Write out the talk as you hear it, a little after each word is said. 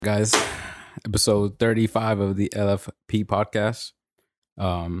Guys, episode 35 of the LFP podcast.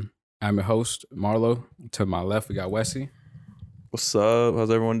 I'm your host, Marlo. To my left, we got Wesley. What's up? How's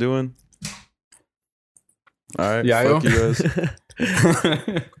everyone doing? All right. Yayo. Fuck you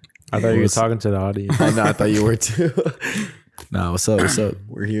guys. I thought you were talking to the audience. I know, I thought you were too. Nah, what's up? What's up?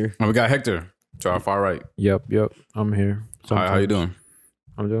 We're here. And we got Hector to our far right. Yep. I'm here. Hi, how you doing?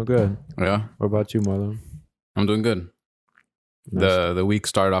 I'm doing good. Yeah, What about you, Marlon? I'm doing good. Nice. The week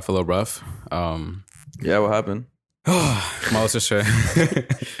started off a little rough. Yeah, what happened? My little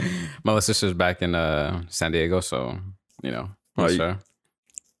sister's back in San Diego, so you know, Oh, miss you- her.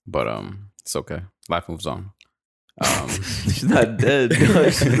 But it's okay. Life moves on. She's not dead.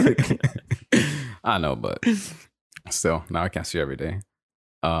 I know, but still, now I can't see her every day.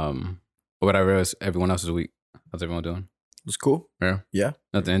 Whatever is everyone else's week. How's everyone doing? It's cool. Yeah. Yeah.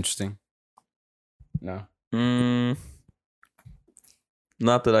 Nothing interesting. No.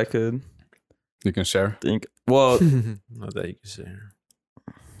 Not that I could You can share. think. Well, Not that you can say.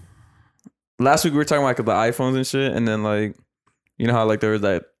 last week we were talking about like, the iPhones and shit, and then like, you know how like there was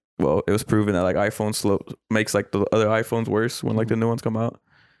that. Well, it was proven that like iPhone slow makes like the other iPhones worse when like the new ones come out.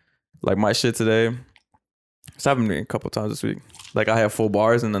 Like my shit today, it's happened to me a couple times this week. Like I have full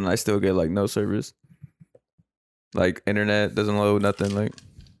bars and then I still get like no service. Like internet doesn't load, nothing like,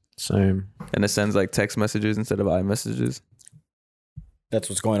 Same. and it sends like text messages instead of iMessages. That's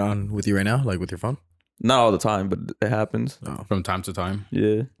what's going on with you right now, like with your phone. Not all the time, but it happens. Oh. From time to time.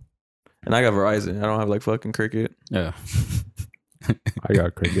 Yeah. And I got Verizon. I don't have like fucking Cricket. Yeah. I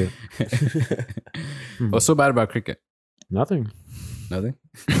got cricket. What's so bad about cricket? Nothing. Nothing.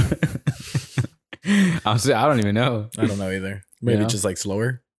 Honestly, I don't even know. I don't know either. Maybe Yeah. just like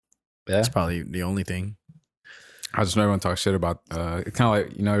slower. Yeah. That's probably the only thing. I just know everyone talks shit about. It's kind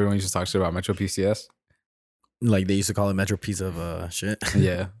of like everyone used to talk shit about Metro PCS. Like they used to call it Metro piece of shit.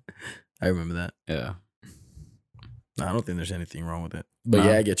 Yeah. I remember that. Yeah. No, I don't think there's anything wrong with it. But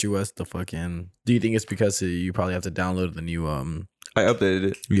No. yeah, I get you. What's the fucking? Do you think it's because you probably have to download the new? I updated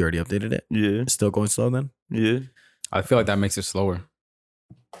it. You already updated it. Yeah. It's still going slow then. Yeah. I feel like that makes it slower.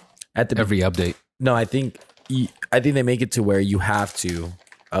 At the Every update. no, I think they make it to where you have to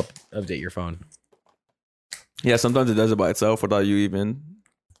update your phone. Yeah, sometimes it does it by itself without you even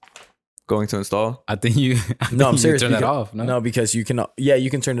going to install. I think you. No, I'm you serious. Turn that because- off. No, because you can. Yeah, you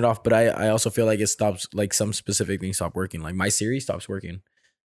can turn it off, but I also feel like it stops. Like some specific things stop working. Like my Siri stops working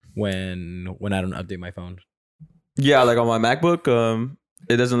when I don't update my phone. Yeah, like on my MacBook,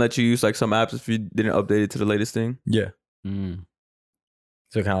 it doesn't let you use like some apps if you didn't update it to the latest thing. Yeah. Mm.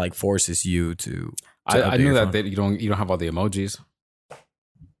 So it kind of like forces you to. I update knew your that phone. you don't have all the emojis.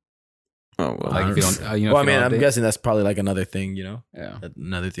 Oh well. Like if you don't. You know, Well, I if you mean, don't I'm update- guessing that's probably like another thing. You know, Yeah.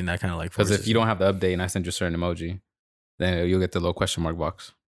 another thing that kind of like Because forces if you don't have the update and I send you a certain emoji, then you'll get the little question mark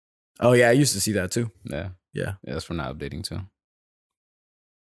box. Oh yeah, I used to see that too. Yeah. Yeah. Yeah, that's for not updating too.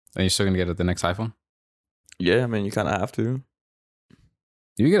 And you're still gonna get it the next iPhone? Yeah, I mean you kind of have to.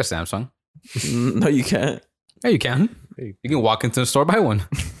 You can get a Samsung. No, you can't. Yeah, you can. Hey. You can walk into the store buy one.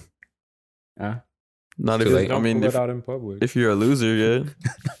 Yeah. Not Too if late. I mean pull if, it out in public. if you're a loser, yeah.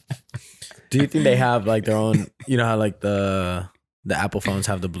 Do you think they have like their own? You know how like the Apple phones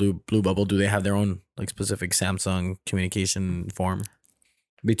have the blue bubble. Do they have their own like specific Samsung communication form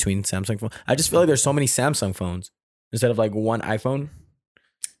between Samsung phones? I just feel like there's so many Samsung phones instead of like one iPhone.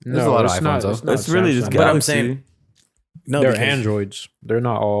 There's a lot of it's iPhones, though. It's, not It's really just Samsung. But I'm Galaxy. saying- No, they're because- Androids. They're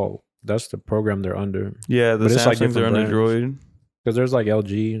not all. That's the program they're under. Yeah, the But it's like Samsungs are different on brands. Android. Because there's like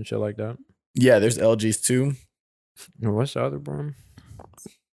LG and shit like that. Yeah, there's LGs too, And what's the other brand?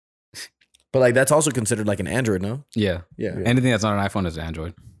 but like that's also considered like an Android, no? Yeah. Yeah, Yeah. Anything that's not an iPhone is an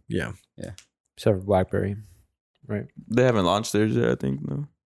Android. yeah. Except for BlackBerry. Right. They haven't launched theirs yet, I think. No.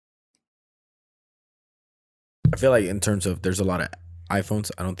 I feel like in terms of there's a lot of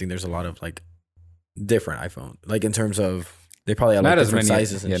iPhones. I don't think there's a lot of like different iPhone. Like in terms of they probably have like Not as different many.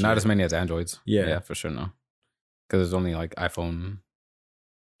 sizes. And Yeah, shit. not as many as Androids. Yeah. Yeah, for sure. No. Because there's only like iPhone,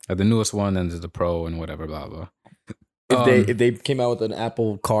 like the newest one, and there's the Pro and whatever, blah blah. If they came out with an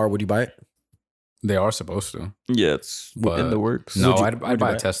Apple car, would you buy it? They are supposed to. Yeah, it's But in the works. No, Would you- I'd would you buy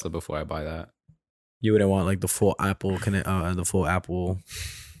buy a it? Tesla before I buy that. You wouldn't want like the full Apple the full Apple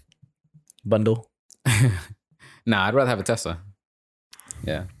bundle. Nah, I'd rather have a Tesla.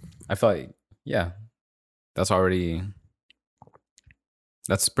 Yeah, I feel like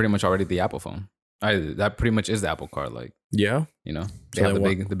that's pretty much already the Apple phone. That pretty much is the Apple car. Like Yeah. they So have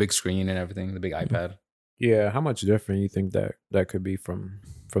then the big screen and everything, the big iPad. Yeah. How much different you think that could be from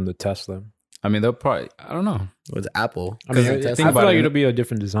the Tesla? I mean, they'll probably. I don't know. With Apple. I mean, Because I think feel about like it, it'll be a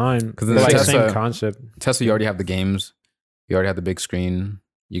different design. 'cause But the like Tesla- same concept. Tesla, you already have the games. You already have the big screen.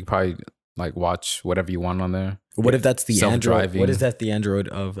 You could probably like watch whatever you want on there. What if that's the Android? Self-driving. What is that the Android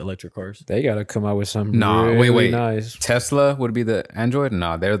of electric cars? They gotta come out with something Nah, really wait. nice. Tesla would be the Android?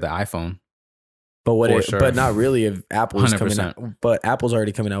 No, they're the iPhone. But what? For If, sure. But not really. If Apple's coming 100%. out, but Apple's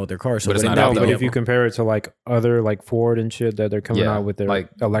already coming out with their cars. So But it's wouldn't not that out be But though. if you compare it to like other like Ford and shit that they're coming Yeah, out with their like,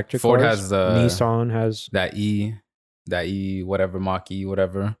 electric Ford cars, has the Nissan has that E whatever, Mach E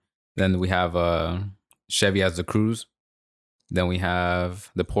whatever. Then we have Chevy has the Cruise. Then we have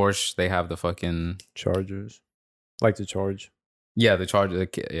the Porsche. They have the fucking Chargers, like to charge. the Charger.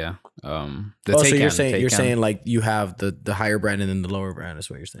 Yeah. The so Taycan, you're the Taycan. saying like you have the higher brand and then the lower brand is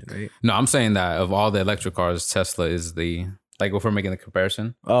what you're saying, right? No, I'm saying that of all the electric cars, Tesla is the like if we're making the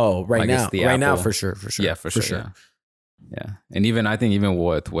comparison. Oh, right Like, it's now, the right now Apple. for sure. Yeah, for sure. Yeah. And even I think even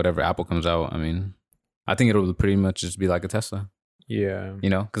with whatever Apple comes out, I mean, I think it'll pretty much just be like a Tesla, Yeah, you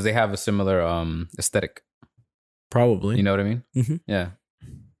know, because they have a similar aesthetic. Probably. You know what I mean? Mhm. Yeah.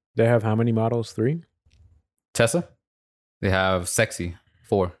 they have how many models? 3? Tesla, they have Sexy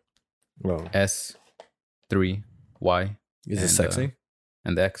 4, Well, S, 3, Y, Is it and, sexy?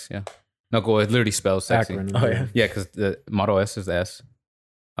 and the X. Yeah. No, go. It literally spells sexy. acronym. Oh, yeah. Yeah, because the Model S is the S.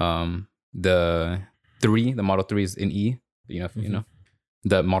 The 3, the Model 3 is in E. You know, you Mhm. know,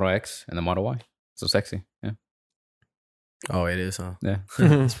 the Model X and the Model Y. So sexy. Yeah. Oh, it is, huh? Yeah.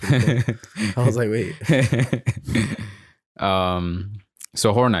 I was like, wait.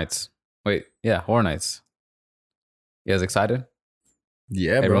 So Horror Nights. Wait, yeah, Horror Nights. You guys excited?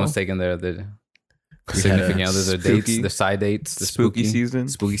 Yeah, bro. Everyone's taking their We had significant a others, their dates, spooky- their side dates, the Spooky season.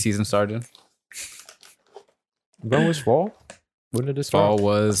 Spooky season started. When was fall? When did it start? Fall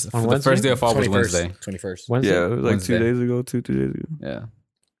was On the Wednesday? first day of fall was 21st. Wednesday. 21st. Wednesday? Yeah, it was like Wednesday. 2 days ago, two days ago. Yeah.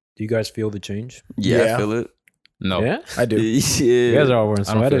 Do you guys feel the change? Yeah, Yeah. I feel it. No. Yeah. I do. You guys are all wearing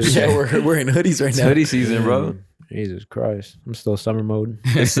I don't feel sweaters. shit. Yeah, we're in hoodies right It's now. hoodie season, bro. Jesus Christ. I'm still summer mode.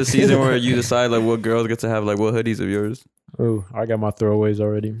 It's the season where you decide like what girls get to have like what hoodies of yours. Oh, I got my throwaways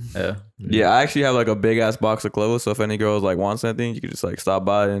already. Yeah. Yeah, I actually have like a big ass box of clothes. So if any girls like want something, you could just like stop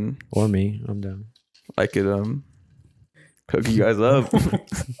by and Or me. I'm down. I could hook you guys up.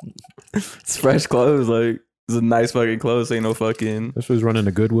 It's fresh clothes. Like it's a nice fucking clothes. Ain't no fucking This was running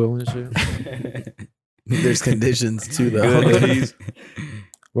a Goodwill and shit. There's conditions too, good though. hoodies.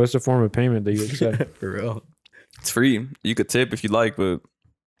 What's the form of payment that you accept? For real. It's free. You could tip if you like, but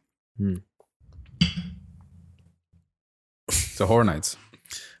So Horror Nights.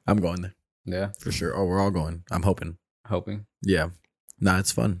 I'm going there Yeah. for sure. Oh, we're all going. I'm hoping. Hoping. Yeah. Nah,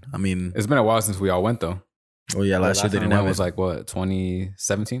 it's fun. I mean, It's been a while since we all went though. oh yeah, last year they time didn't we have went was it. like what,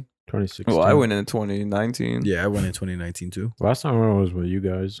 2017? 2016. well, I went in 2019. Yeah, I went in 2019 too. Last time I was with you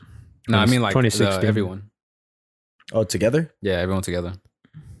guys. No, I mean like 2016. everyone. Oh, together? Yeah, everyone together.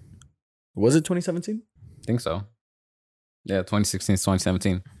 Was it 2017? I think so. Yeah, 2016 to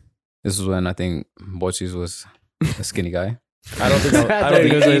 2017. This was when I think Bochis was a skinny guy. I don't think I don't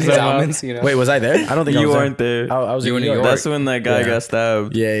think he eats so. almonds, you know. Wait, was I there? I don't think I You was weren't there. there. I was You in were New in New York. York. That's when that guy Yeah. got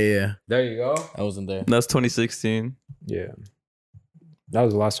stabbed. Yeah. There you go. I wasn't there. That's 2016. Yeah. That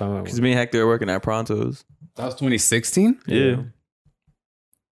was the last time I Because went. me and Hector were working at Pronto's. That was 2016? Yeah.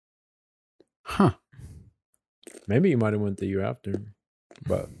 Huh. Maybe you might have went the year after.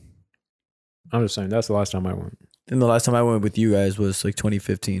 But I'm just saying, that's the last time I went. Then the last time I went with you guys was like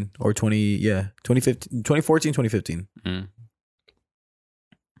 2015 or 2015, 2014, 2015. Mm.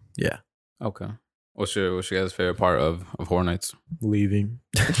 Yeah. Okay. What's your guys' favorite part of Horror Nights? Leaving.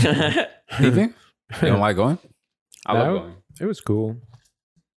 Leaving? You don't like going? I love No. going. It was cool.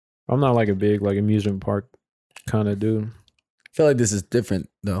 I'm not like a big like amusement park kind of dude. I feel like this is different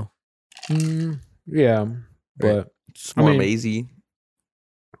though. Yeah, but It's more I mean- mazy.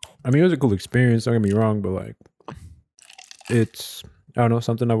 I mean it was a cool experience. Don't get me wrong, but like it's I don't know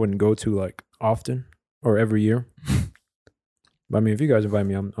something I wouldn't go to like often or every year. But I mean, if you guys invite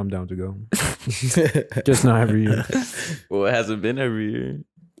me, I'm down to go. Just not every year. Well, it hasn't been every year.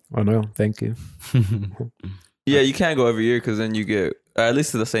 I know. Thank you. Yeah, you can't go every year because then you get at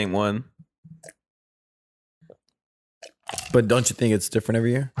least to the same one. But don't you think it's different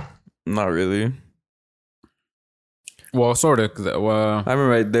every year? Not really. Well, sort of. Well, I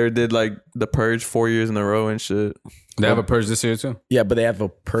remember they did like the Purge 4 years in a row and shit. they have a purge this year too. Yeah, but they have a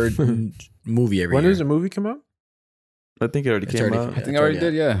purge movie every When year. does the movie come out? I think it already It's came already- out. I think I already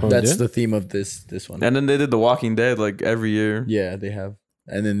did. Yeah. Oh, That's did? the theme of this one. And then they did The Walking Dead like every year. Yeah, they have.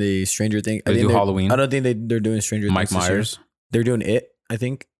 And then the Stranger Things. They do Halloween. I don't think they're doing Stranger Mike Things this year. Myers. They're doing it, I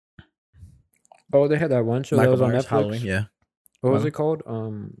think. Oh, they had that one show that was on Myers, Netflix. Halloween, yeah. What was Huh? it called?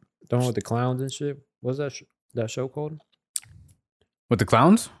 The one with the clowns and shit. What was that show called? With the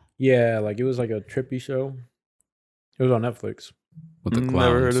clowns? Yeah, like it was like a trippy show. It was on Netflix. with the clowns.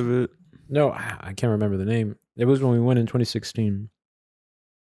 Never heard of it. No, I can't remember the name. It was when we went in 2016.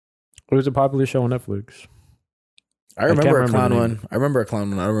 It was a popular show on Netflix. I remember a remember clown the name. one. I remember a clown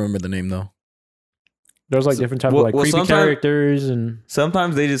one. I don't remember the name though. There was like different type of like creepy sometimes- characters, and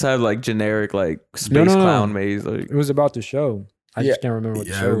Sometimes they just have like generic like space No. clown maze. Like it was about the show. I just can't remember what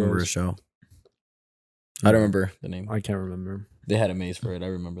the Yeah, I show remember a was. show. I don't remember the name. I can't remember. They had a maze for it. I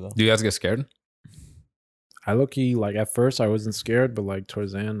remember though. Do you guys get scared? I low-key, like at first I wasn't scared, but like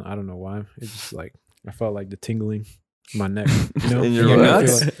towards the end, I don't know why. It's just like I felt like the tingling in my neck. You know, In your You know, I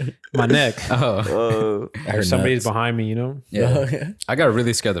nuts? feel like- my neck. Oh, I Like heard somebody's nuts. behind me. You know. yeah. I got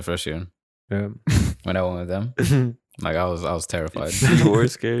really scared the first year Yeah. when I went with them. Like I was terrified you were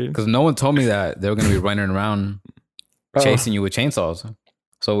scared. because no one told me that they were gonna be running around chasing you with chainsaws.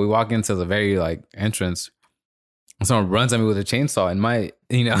 So we walk into the very like entrance. And someone runs at me with a chainsaw, and my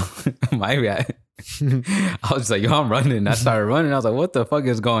my react. I was just like, yo, I'm running. And I started running. I was like, what the fuck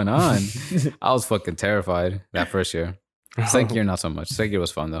is going on? I was fucking terrified that first year. Second year, not so much. Second year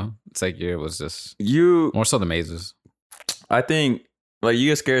was fun though. Second year was just more so the mazes. I think like you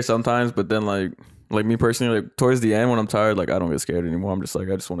get scared sometimes, but then like me personally, like towards the end when I'm tired, like I don't get scared anymore. I'm just like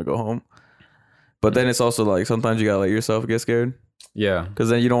I just want to go home. But then it's also like sometimes you gotta let yourself get scared Yeah, because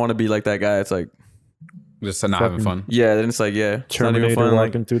then you don't want to be like that guy. It's like just not having fun. yeah, then it's like yeah, it's not even Terminator fun. Like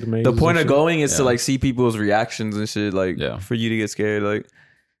walking through the maze. the point of going is to Yeah. like see people's reactions and shit. Like Yeah. for you to get scared. Like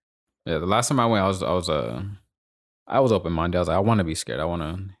Yeah, the last time I went, I was open minded. I was like, I want to be scared. I want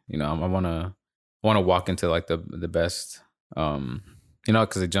to, I want to walk into like the best,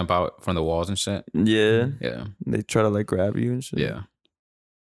 because they jump out from the walls and shit. yeah, Yeah, they try to like grab you and shit. yeah,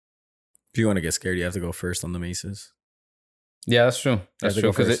 If you want to get scared, you have to go first on the mazes. yeah. That's true. That's to true.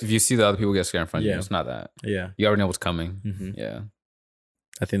 go Because first. if you see the other people get scared in front of you, Yeah. it's not that. Yeah. You already know what's coming. Mm-hmm. Yeah.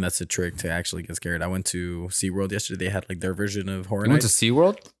 I think that's a trick to actually get scared. I went to SeaWorld yesterday. They had like their version of Horror You went to Nights.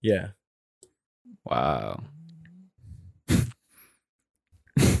 SeaWorld? Yeah. Wow.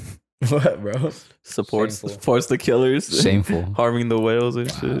 What, bro? supports Shameful. the killers, Shameful. harming the whales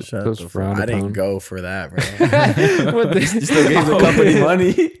and shit. Shut Those the fuck. frowned I didn't upon. go for that, bro. What the- You still gave the company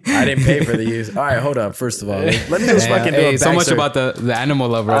money. I didn't pay for the use. All right, hold up. First of all, let me just Damn. fucking do Hey, a so much backstory. about the animal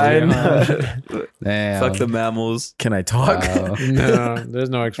lover. I over here. know. Damn. Fuck the mammals. Can I talk? Wow. No, there's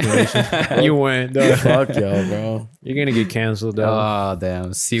no explanation. You went. Dog. Fuck y'all, bro. You're gonna get canceled. Dog. Oh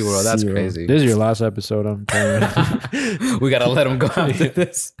damn, SeaWorld. That's SeaWorld. crazy. This is your last episode. I'm telling you. We gotta let him go after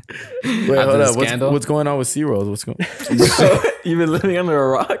this. Wait, After hold the up. scandal? What's going on with SeaWorld? What's going? You been living under a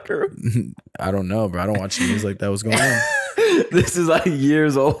rock, or I don't know, bro. I don't watch news like that. What's going on? this is like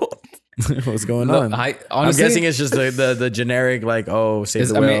years old. What's going Look, on? I I'm honestly, guessing it's just the generic like, oh, save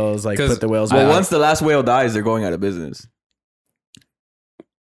the I mean, whales, like 'cause put the whales Well, back. once the last whale dies, they're going out of business.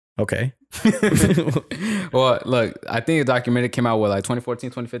 Okay. well, look, I think the documentary came out like 2014,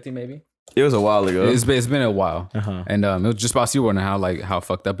 2015, maybe. It was a while ago. It's been a while, Uh-huh. and it was just about SeaWorld and how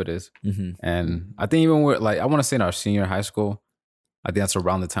fucked up it is. Mm-hmm. And I think even we're like, I want to say in our senior high school, I think that's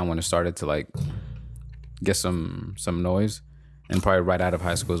around the time when it started to like get some noise, and probably right out of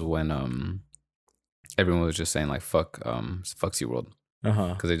high school is when everyone was just saying like fuck SeaWorld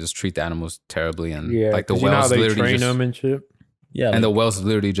Uh-huh. because they just treat the animals terribly, and Yeah, like the 'cause you know how whales they literally train just, them and shit. Yeah. and like- the whales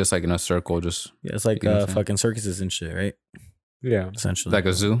literally just like in a circle, just yeah, it's like you know what I'm saying? fucking circuses and shit, right? Yeah, Essentially. like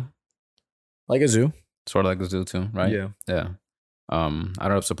a zoo, Like a zoo. sort of like a zoo too, right? Yeah. Yeah. I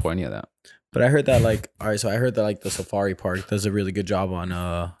don't support any of that. But I heard that like all right, so I heard that like the safari park does a really good job on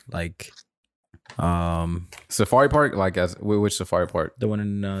like Safari park, like which safari park? the one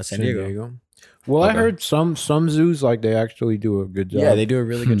in San Diego. Well, Okay. I heard some zoos like they actually do a good job. Yeah, they do a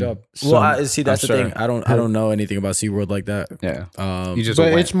really good job. Well, see, that's I'm the sure. thing. I don't know anything about SeaWorld like that. Yeah. Um, You just But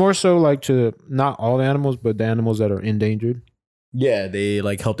went. it's more so like to not all the animals, but the animals that are endangered. yeah, they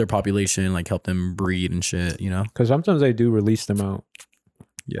like help their population, like help them breed and shit. You know. Because sometimes they do release them out.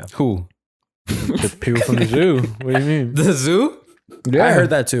 Who? The people from the zoo. What do you mean? The zoo? Yeah, I heard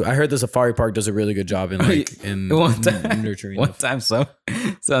that too. I heard the safari park does a really good job in like in One time- nurturing. One time, some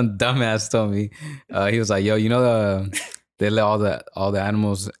dumbass told me, he was like, "Yo, they let all the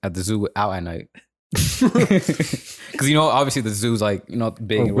animals at the zoo out at night." Because obviously the zoo's like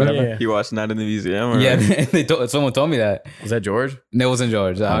big Oh, and whatever. yeah. You watched Night in the Museum? Or? Yeah, someone told me that. Was that George? No, it wasn't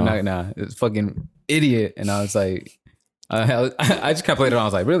George. Oh. Nah, it's fucking idiot. And I was like, I just calculated. I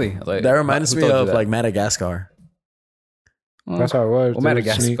was like, really? I was like, That reminds who me told you of that? like Madagascar, that's how it was. Well, They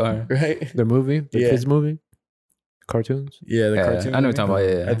would sneak- Madagascar. right? the movie, the Yeah. kids movie, cartoons. Yeah, the Yeah, cartoon. I know what movie. you're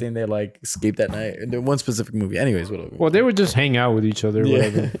talking about. Yeah. I think they like escaped that night. And then one specific movie. Anyways, whatever. Well, they would just hang out with each other. Or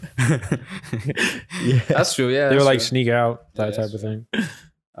whatever. Yeah. That's true. Yeah, They would that's like true. sneak out, that Yeah, type that's of thing.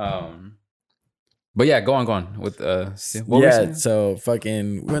 But yeah, go on with what were we Yeah, saying? so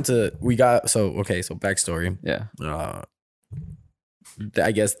fucking so backstory. Yeah.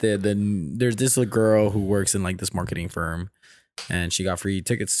 I guess there's this little girl who works in like this marketing firm, and she got free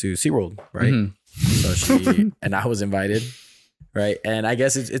tickets to SeaWorld, right? Mhm. So she and I was invited, right? And I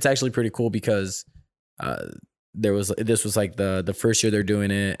guess it's actually pretty cool because this was like the first year they're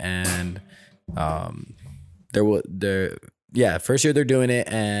doing it, and first year they're doing it,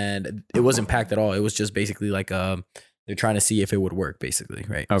 and it wasn't packed at all. It was just basically like they're trying to see if it would work, basically,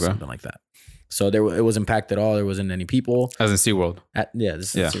 right? Okay. Something like that. So it wasn't packed at all. There wasn't any people. As in SeaWorld.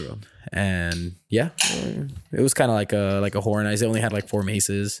 This is SeaWorld. And yeah, it was kind of like a horror night. They only had like 4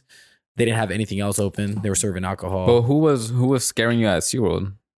 maces. They didn't have anything else open. They were serving alcohol. But who was scaring you at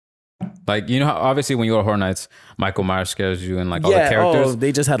SeaWorld? Like, you know how obviously when you go to Horror Nights, Michael Myers scares you and like all the characters.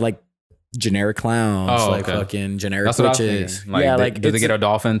 They just had like generic clowns, fucking generic That's what I was witches. thinking. Like, did they get a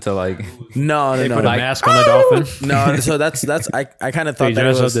dolphin to like? No. Put a mask on a dolphin. No, so that's I kind of thought They that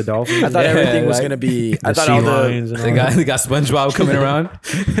dress it up was. the dolphin. I thought everything was gonna be. I thought all lines the. and They all got SpongeBob coming around,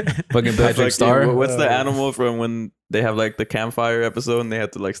 fucking Patrick Like, Star. what's the animal from when they have like the campfire episode and they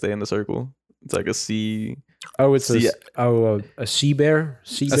have to like stay in the circle? It's like a sea. Oh, it's Sea- a sea bear.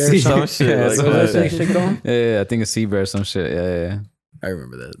 Sea A bear. sea- some shit Yeah, like something What's that. that shit called? Yeah, I think a sea bear or some shit. Yeah. I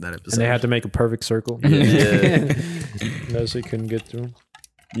remember that episode. And they had to make a perfect circle. Yeah. No, so they couldn't get through.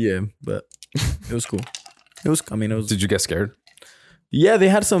 Yeah, but it was cool. It was. I mean, it was. Did you get scared? Yeah, they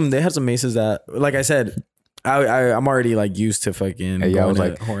had some maces that, like I said, I'm already like used to fucking. Yeah, I going was to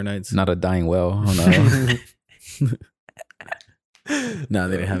like, horror nights. Not a dying whale. Oh, no. No,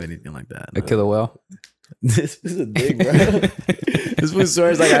 they didn't have anything like that. A killer whale. This is a thing, bro. This was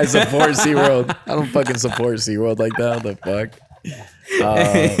swears like I support SeaWorld. I don't fucking support SeaWorld like that. What the fuck?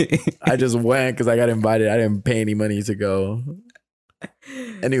 I just went because I got invited. I didn't pay any money to go.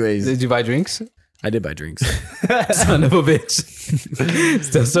 Anyways, Did you buy drinks? I did buy drinks. Son of a bitch.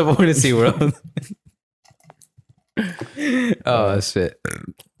 Still supporting SeaWorld. Oh shit.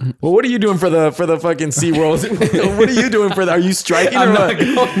 Well, what are you doing for the fucking SeaWorld? What are you doing for that? Are you striking or I'm what? not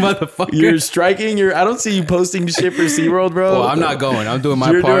going, motherfucker. You're striking. I don't see you posting shit for SeaWorld, bro. Well, I'm not going. I'm doing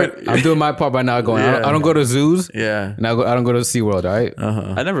my You're part. doing- I'm doing my part by not going. Yeah. I don't go to zoos. Yeah. And I don't go to SeaWorld, all right?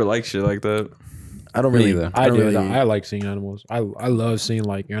 I never liked shit like that. I don't Me really. either. I don't do. really- I like seeing animals. I love seeing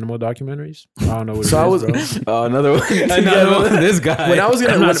like animal documentaries. I don't know what So I it was. is, bro. Oh, another one. This guy. When I was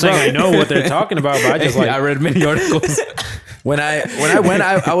gonna. I'm not saying bro, I know what they're talking about, but I just like I read many articles. When I went,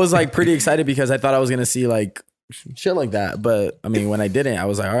 I was like pretty excited because I thought I was gonna see like shit like that. But I mean, when I didn't, I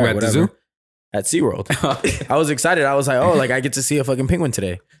was like, all right, At the whatever. zoo? At SeaWorld, I was excited. I was like, oh, like I get to see a fucking penguin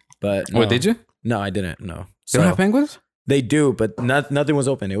today. But What, did you? No, I didn't. No, They don't have penguins? they do, but nothing was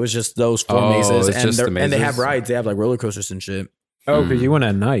open. It was just those 4 Oh, mazes, it's just the and they mazes? have rides. They have like roller coasters and shit. oh, because you went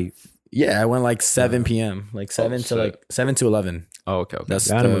at night. Yeah, I went like 7 p.m. Like 7 to like 7 to 11. Oh, okay. That's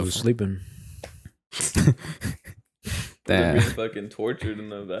The animals were sleeping. Damn. Being fucking tortured in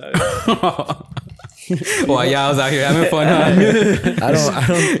the back. Well, yeah, I was out here having fun, huh? I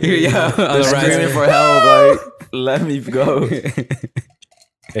don't. Yeah, on the Screaming ride. for help, like let me go.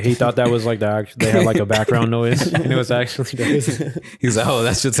 And he thought that was like they had like a background noise, and it was actually He's like, oh,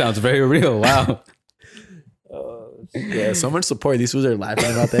 that shit sounds very real. Wow. Yeah, so much support. These fools are laughing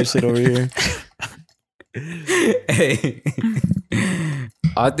about that shit over here. Hey.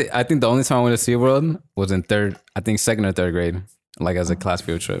 I think the only time I went to SeaWorld was in second or third grade, like as a class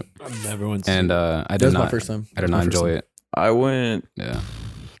field trip. I never went. And I That did was not. my first time. I did not enjoy it. I went. Yeah.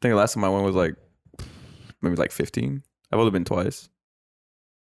 I think the last time I went was like maybe like 15. I've only been twice.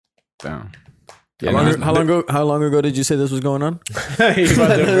 Damn. How long ago did you say this was going on? He's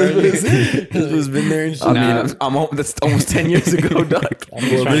about to burn you. This was been there and shit. I Nah. mean, that's almost 10 years ago, dog. Well,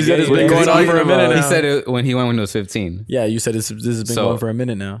 he said it's been going on for a minute now. He said it when he went when he was 15. Yeah, you said this has been So- going for a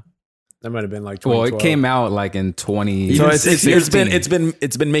minute now. That might have been like. Well, 2012. it came out like in 20. So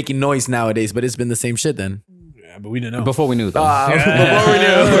it's been making noise nowadays, but it's been the same shit then. Yeah, but we didn't know. Before we knew, though. Before we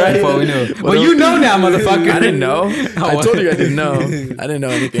knew, right? Before we knew. Well, you know now, motherfucker. I didn't know. Oh, I told you I didn't know. I didn't know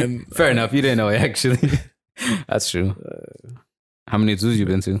anything. Fair enough. You didn't know it, actually. That's true. How many zoos you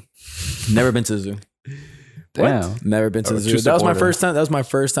been to? Never been to the zoo. Damn. Never been to the true zoo. That was my supporter. first time. That was my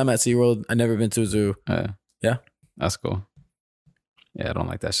first time at SeaWorld. I never been to a zoo. Yeah. That's cool. Yeah, I don't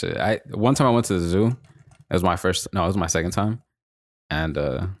like that shit. One time I went to the zoo. It was my second time. And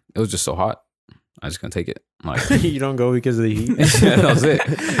it was just so hot. I just couldn't take it. I'm like, You don't go because of the heat. yeah, that was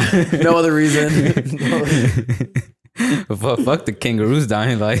it. No other reason. Fuck the kangaroos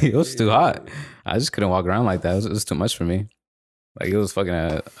dying. Like, it was too hot. I just couldn't walk around like that. It was too much for me. Like it was fucking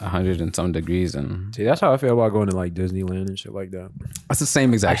at 100 and some degrees, and See, that's how I feel about going to like Disneyland and shit like that. that's the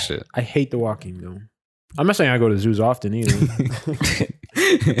same exact shit. I hate the walking though. I'm not saying I go to zoos often either.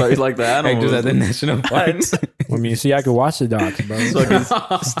 But he's like the Like animals. just at the national parks. I mean, see, I could watch the docs, bro.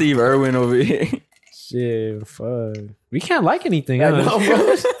 Fucking Steve Irwin over here. Shit, fuck. We can't like anything. I Huh? know,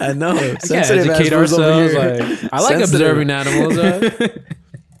 bro. I know. We can't Sensitive educate ass over ourselves. here. Like, I like Sensitive. observing animals.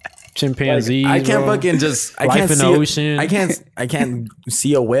 Chimpanzees. I can't bro. fucking just. I Life can't in see the it- ocean. I can't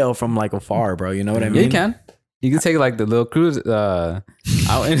see a whale from like afar, bro. You know what I mean? Yeah, you can. You can take like the little cruise out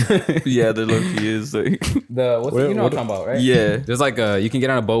in Yeah, the Loki is like. the what's What- you know what what- I'm talking about, right? Yeah, There's like you can get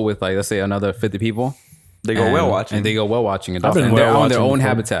on a boat with like let's say another 50 people. they go whale watching. and they go whale watching. And I've been dolphin. And they're whale on their watching own before.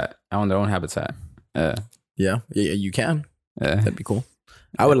 habitat. On their own habitat. Yeah, you can. Yeah. That'd be cool.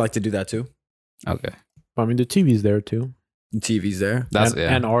 I would like to do that too. Okay. I mean, the TV's there too. The TV's there. That's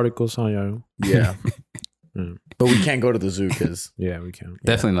And articles on Yayo. Yeah, Mm. but we can't go to the zoo because Yeah, we can.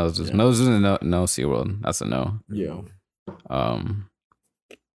 Definitely no zoos. Yeah. No zoos and no SeaWorld. That's a no. yeah.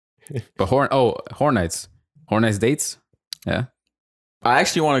 But Horror Nights. Horror Nights dates? Yeah. I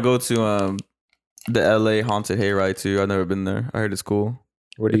actually want to go to the LA haunted hayride too. I've never been there. I heard it's cool.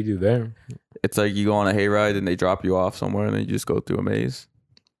 What do you do there? It's like you go on a hayride and they drop you off somewhere and then you just go through a maze.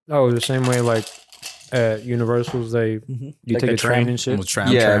 Oh, the same way like at Universal's, you Like take a a train tram. and shit. Well,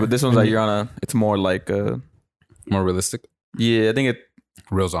 tram, Yeah, tram. but this one's like you're on a. It's more like More realistic. yeah, I think it.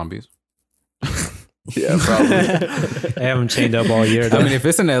 Real zombies. Yeah, probably. I haven't chained up all year. I mean, if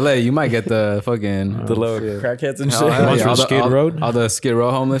it's in LA, you might get the fucking The little shit. crackheads and shit. Oh, hell Ones yeah, from all the- Skid all- Road? all the Skid Row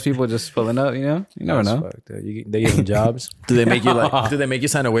homeless people just pulling up. You know, you never know. They give them jobs. Do they make you like? Do they make you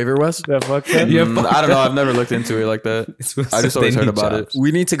sign a waiver, Wes? That fucked up. I don't know. I've never looked into it like that. I just always heard about it.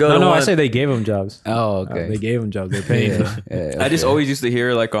 We need to go. No, to no, I one- say they gave them jobs. Oh, okay. They gave them jobs. They're paying them. Yeah, I just okay. always used to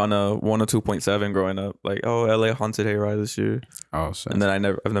hear like on a 102.7 growing up, like LA haunted hayride this year, Oh shit. and then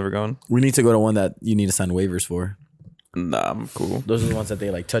I've never gone. We need to go to one that you need to sign waivers for. Nah, I'm cool. Those are the ones that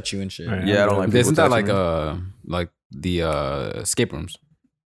they like touch you and shit. Right. Yeah, I don't like. Isn't people that touching like me. the escape rooms?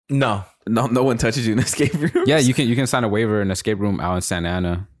 No, No one touches you in escape room. Yeah, you can sign a waiver in an escape room out in Santa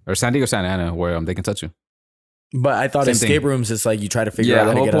Ana or San Diego, Santa Ana, where they can touch you. but I thought Same escape thing. rooms. It's like you try to figure Yeah, out the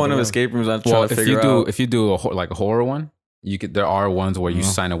how to whole get out point the of room. escape rooms, I'm Well, trying to figure out. if you do like a horror one, there are ones where you Uh-huh.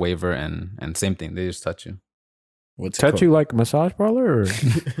 sign a waiver and same thing, they just touch you. What's it Touch called? you like a massage parlor? Or?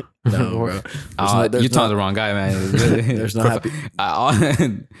 No, bro. You talking the wrong guy, man. There's no happy.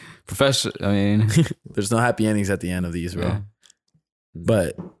 Professional. I mean, There's no happy endings at the end of these, bro. yeah.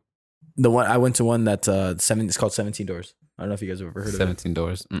 But the one I went to one that's it's called 17 Doors. I don't know if you guys have ever heard of it. 17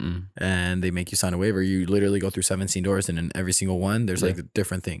 doors. Mm-mm. And they make you sign a waiver. You literally go through 17 doors, and in every single one, there's like a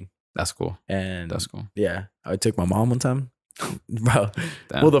different thing. That's cool. And That's cool. yeah, I took my mom one time, bro.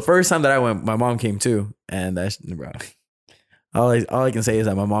 Damn. Well, the first time that I went, my mom came too, and that's bro. All I can say is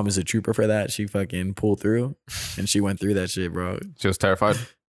that my mom is a trooper for that. She fucking pulled through, and she went through that shit, bro. She was terrified.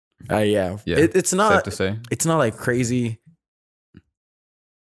 Yeah. Yeah. It's Safe not. to say. It's not like crazy.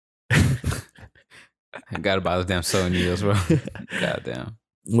 I gotta buy those damn sewing needles, bro. God damn.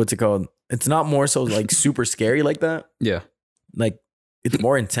 What's it called? It's not more so like super scary like that. Yeah. Like it's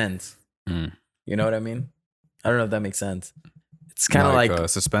more intense. Mm. You know what I mean? I don't know if that makes sense. It's kind of like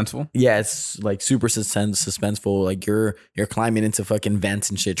suspenseful. yeah, it's like super suspenseful. Like you're climbing into fucking vents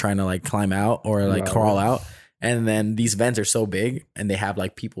and shit, trying to like climb out or like Wow. crawl out. And then these vents are so big, and they have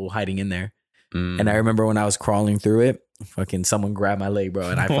like people hiding in there. Mm. And I remember when I was crawling through it, fucking someone grabbed my leg, bro,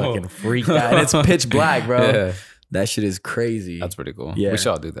 and I fucking freaked out. And it's pitch black, bro. Yeah, That shit is crazy. that's pretty cool. Yeah. We should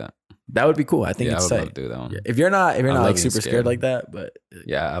all do that. That would be cool. I think Yeah, I it's would tight. love to do that one. Yeah. If you're not love like being super scared scared. like that, but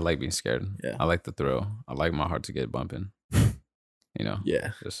Yeah, I like being scared. Yeah. I like the thrill. I like my heart to get bumping. You know,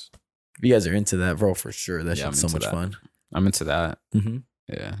 yeah, just if you guys are into that, bro, for sure. That Yeah, shit's I'm so into much that. fun. I'm into that. Mm-hmm.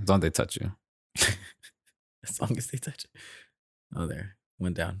 Yeah, as long as they touch you. As long as they touch it. Oh, there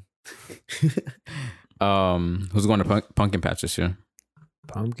went down. Who's going to pumpkin patch this year?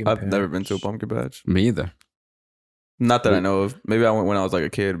 Pumpkin I've patch. never been to a pumpkin patch. Me either. Not that I know of. Maybe I went when I was like a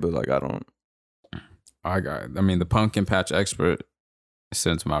kid, but like I don't. I mean, the pumpkin patch expert is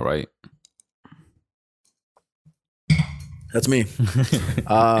sitting to my right. That's me.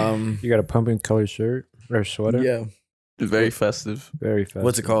 You got a pumpkin colored shirt or sweater? Yeah. It's very festive. Very fast.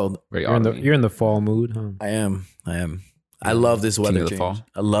 What's it called? Very You're in the fall mood, huh? I am. I love this King weather of the change. fall.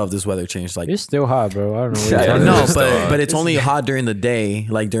 I love this weather change. Like It's still hot, bro. I don't know. What Yeah, you're talking it no, about. is still hot. but it's only hot during the day.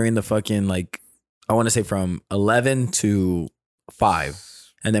 Like during the fucking like I want to say from 11 to 5,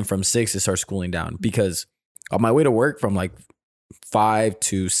 and then from 6 it starts cooling down because on my way to work from like 5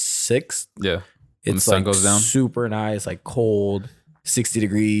 to 6, Yeah. When the it's sun like goes down? super nice, like cold, 60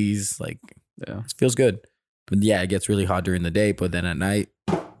 degrees, like Yeah. it feels good. But yeah, it gets really hot during the day, but then at night,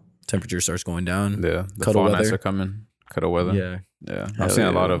 temperature starts going down. Yeah, the Cuddle fall nights weather. are coming. Cuddle weather. Yeah. Yeah. Hell I've seen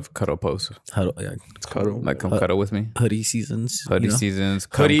a lot yeah. of cuddle posts. Yeah. It's cuddle. Like, come cuddle with me. Hoodie seasons. Hoodie you know? seasons.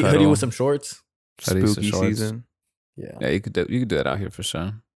 Come Hoodie cuddle. with some shorts. Hoodies, Spooky shorts. season. Yeah. Yeah, you could do that out here for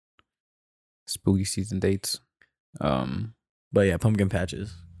sure. Spooky season dates. But yeah, pumpkin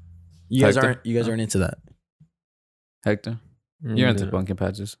patches. You guys Hector? aren't into that. Hector, you're into pumpkin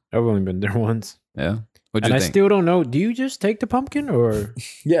patches. I've only been there once. Yeah. What'd And you I think? still don't know. Do you just take the pumpkin or?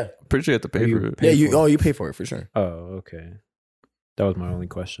 Yeah. Pretty sure you have to pay You for it. pay for it. You pay for it for sure. Oh, okay. That was my only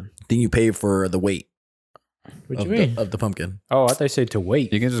question. Then you pay for the weight What of you mean? of the pumpkin. Oh, I thought you said to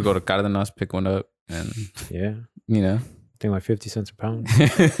wait. You can just go to Cárdenas, pick one up, and Yeah. you know. I think like 50 cents a pound.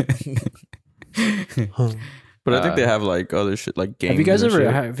 But I think they have like other shit like games. Have you guys and ever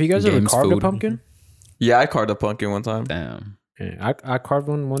shit. carved a food. pumpkin? Yeah, I carved a pumpkin one time. Damn. Yeah, I carved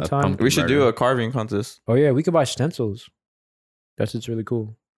one That time. pumpkin. We should do Murder. a carving contest. Oh yeah, we could buy stencils. That's what's really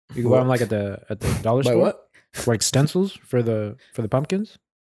cool. You can buy them like at the dollar By store. what? Like stencils for the pumpkins,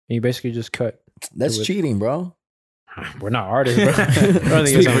 and you basically just cut. That's Do it. cheating, bro. We're not artists, bro. I don't think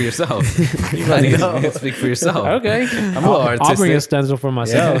Speak it's for on- yourself. I know. Speak for yourself. Okay, I'm a little I'll bring a artistic. stencil for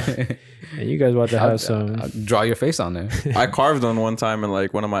myself, Yeah. and you guys about to have I'll some. draw your face on there. I carved one time in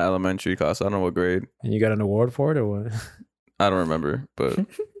like one of my elementary classes. I don't know what grade. And you got an award for it or what? I don't remember, but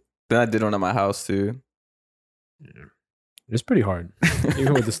then I did one at my house too. It's pretty hard,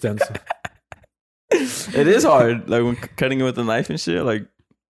 even with the stencil. It is hard, like when cutting it with a knife and shit. Like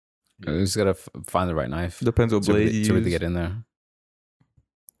You just gotta find the right knife depends what to blade really, you to really use. get in there.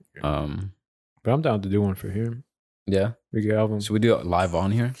 But I'm down to do one for here. Yeah. We could have them. Should we do it live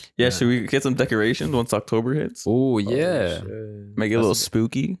on here? Yeah, should we get some decorations once October hits? Oh yeah. Make it a little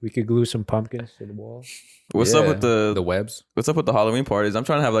spooky. We could glue some pumpkins to the wall. What's up Yeah. with the webs? What's up with the Halloween parties? I'm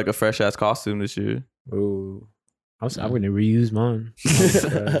trying to have like a fresh ass costume this year. Ooh. I'm going to reuse mine.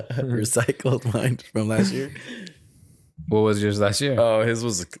 Recycled mine from last year. What was yours last year? Oh, his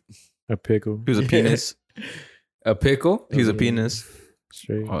was A pickle. He was a penis. A pickle? He was a penis.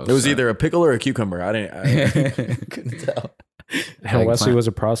 Straight. Oh, it was sorry. either a pickle or a cucumber. I couldn't tell. And Wesley eggplant. was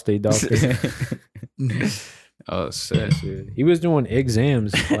a prostate doctor. Oh shit. Shit. He was doing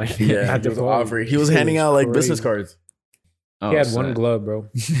exams. Like, Yeah, at he the was party. offering. He was Shit handing out like crazy. business cards. Oh, He had one shit. glove, bro.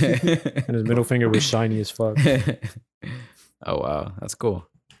 And his middle finger was shiny as fuck. Oh wow, that's cool.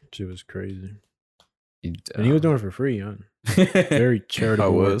 Shit was crazy. You, And he was doing it for free, huh? Very I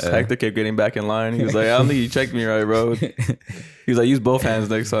charitable. was. Hector kept getting back in line. He was like, I don't think you checked me right, bro. He was like, use both hands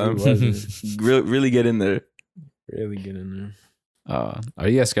next time. He wasn't. Really get in there. Really get in there. Are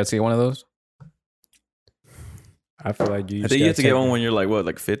you guys scared to get one of those? I feel like I think you have to get one when you're like, what,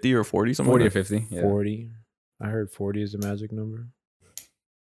 like 50 or 40? Something 40 or like 50? Yeah. 40. I heard 40 is the magic number.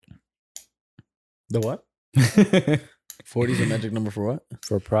 The what? 40 is a magic number for what?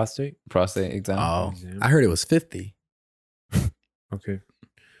 For prostate? Prostate exam. Oh, Exam. I heard it was 50. Okay.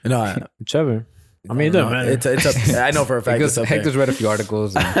 No, Whichever. I mean, it doesn't matter. It's up. I know for a fact. Because It's up there. Hector's read a few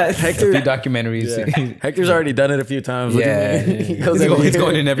articles, and Hector- a few documentaries. Yeah. Hector's already done it a few times. What do you Yeah, mean? yeah. He goes He's every he's year.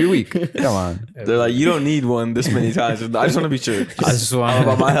 going in every week. Come on. They're like, you don't need one this many times. I just want to be sure. I just want All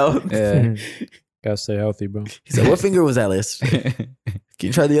about my health. Yeah. Gotta stay healthy, bro. He said, "What finger was that, Liz? Can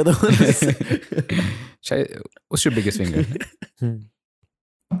you try the other one?" What's your biggest finger?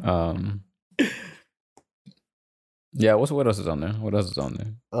 Yeah. What else is on there? What else is on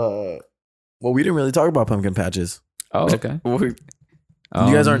there? Well, we didn't really talk about pumpkin patches. Oh, okay. You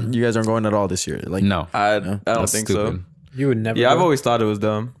guys aren't going at all this year. Like, No, I No? don't that's think stupid. You would never. so. Yeah, I've go? always thought it was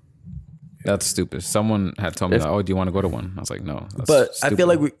dumb. That's stupid. Someone had told me, If- like, "Oh, do you want to go to one?" I was like, "No." That's but I feel stupid.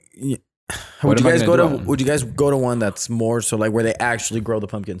 like What would you am I guys gonna go do to? at one? Would you guys go to one that's more so like where they actually grow the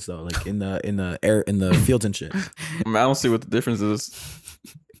pumpkins though, like in the fields and shit? I mean, I don't see what the difference is.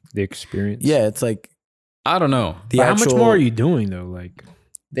 the experience. Yeah, it's like I don't know. the But how actual. much more are you doing though? Like,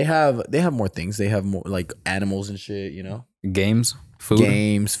 They have more things. They have more like animals and shit. You know, Games, food.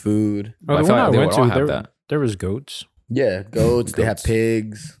 games, food. oh, I the feel one like I they went would to, all have that. there was goats. Yeah, goats. They have Goats.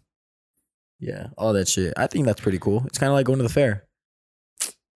 pigs. Yeah, all that shit. I think that's pretty cool. It's kind of like going to the fair.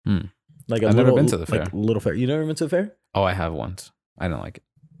 Hmm. Like a I've little, never been to the fair. Like little fair. You never been to the fair? Oh, I have once. I didn't like it.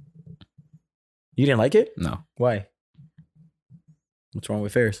 You didn't like it? No, Why? What's wrong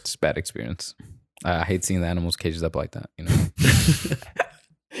with fairs? it's a bad experience. I hate seeing the animals cages up like that. You know.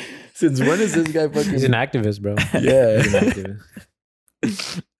 Since when is this guy fucking? He's an activist, bro. Yeah. He's an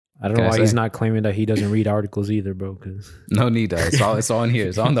activist. I don't know why he's not claiming that he doesn't read articles either, bro. Cause No need that. It's all in here.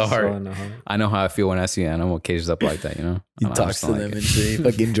 It's on the it's all heart. in the heart. I know how I feel when I see an animal caged up like that. You know, He talks to them and shit.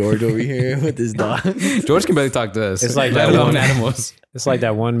 Fucking George over here with his dog. George can barely talk to us. It's like let that alone one- animals. It's like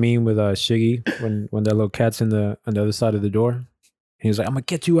that one meme with Shiggy when that little cat's on the other side of the door. He was like, "I'm gonna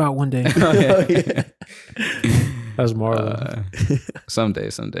get you out one day." Oh, yeah. That's Marlon.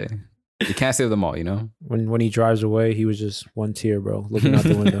 Someday. You can't save them all, you know. When he drives away, he was just one tear, bro, looking out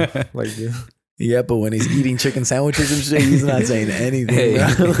the window. Like, dude. Yeah, but when he's eating chicken sandwiches and shit, he's not saying anything. Hey.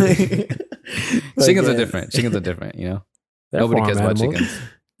 Bro. Chickens are yeah. different. Chickens are different, you know. They're Nobody farm cares about animals. chickens.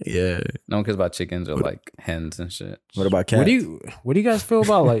 Yeah. No one cares about chickens or like hens and shit. What about cats? What do you guys feel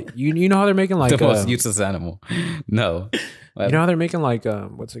about like you know how they're making like The most useless animal. No. you know how they're making like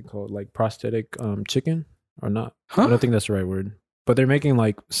what's it called, like prosthetic chicken or not? Huh? I don't think that's the right word, but they're making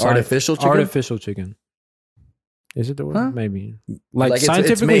like Artificial chicken? Artificial chicken. Is it the word? Huh? Maybe like it's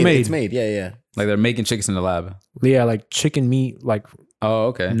scientifically made. It's made. Yeah. Like they're making chickens in the lab. Yeah, like chicken meat, like Oh,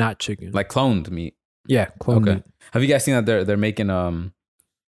 okay. not chicken. Like cloned meat. yeah, clone Okay. meat. Have you guys seen that they're making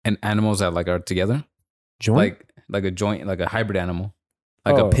and animals that like are together? Joint. Like a joint, like a hybrid animal.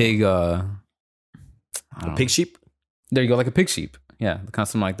 Like Oh. a pig A pig sheep? There you go, like a pig sheep. Yeah, kind of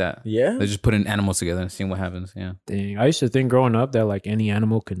something like that. Yeah. They just putting animals together and seeing what happens. Yeah. Dang, I used to think growing up that like any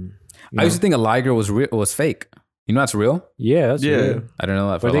animal can. I used to think a liger was real, was fake. You know that's real? Yeah, that's Yeah. real. I don't know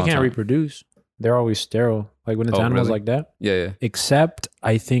that for But a they long can't time. reproduce. They're always sterile. Like when it's Oh, animals really? like that. Yeah. Except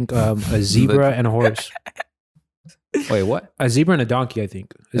I think a zebra and a horse. Wait, what? A zebra and a donkey, I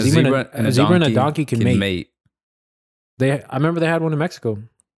think. A zebra and a donkey can mate. I remember they had one in Mexico.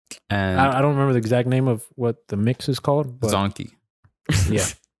 And I don't remember the exact name of what the mix is called. But donkey. yeah,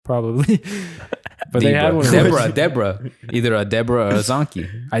 probably. But they had one. Deborah. Either a Deborah or a zonkey.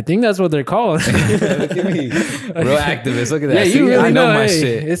 I think that's what they're called. Look at me. Real activist. Look at that. Yeah, See, you really I know my hey,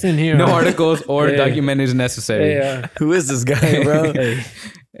 shit. It's in here. No articles or Yeah. documentaries necessary. Yeah, Who is this guy, bro? hey,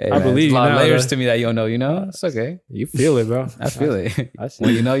 Hey, I man, believe there's a lot you of now, layers though. to me that you don't know. You know, it's okay. you feel it, bro. I feel it. I see.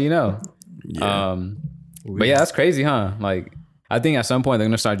 When you know, you know. Yeah. But yeah, that's crazy, huh? Like, I think at some point they're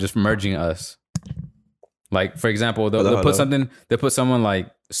gonna start just merging us. Like, for example, they'll put something. They put someone like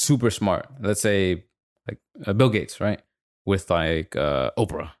super smart. Let's say like Bill Gates, right? With like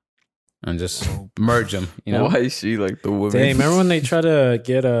Oprah, and just merge them. You know? Why is she like the woman? Dang, remember when they tried to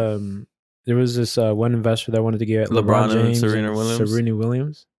get there was this one investor that wanted to get LeBron LeBron and James Serena Williams? Serena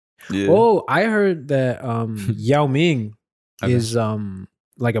Williams. Yeah. Oh, I heard that Yao Ming Okay. is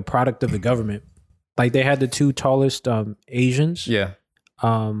like a product of the government. Like they had the two tallest Asians Yeah.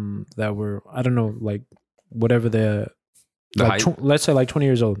 that were, I don't know, like whatever The like height. let's say like 20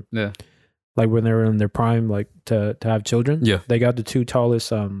 years old. Yeah. Like when they were in their prime, like to have children. Yeah. They got the two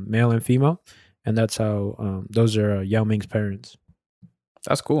tallest male and female, and that's how those are Yao Ming's parents.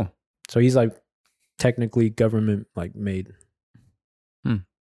 That's cool. So he's like technically government like made.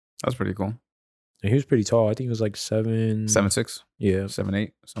 That's pretty cool. And he was pretty tall. I think he was like 7'6". 7'6", Yeah,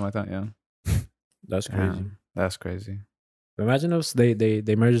 7'8", something like that. Yeah. that's crazy. Damn, that's crazy. Imagine if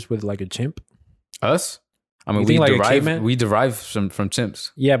they merged us with like a chimp. Us? I mean, You think like a caveman? we derive from chimps.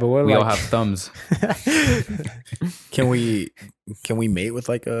 Yeah, but what We like all have thumbs. Can we mate with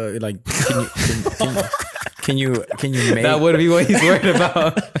like a like? Can you make That would be what he's worried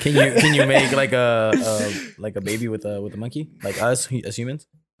about. Can you make like a baby with a monkey like us as humans?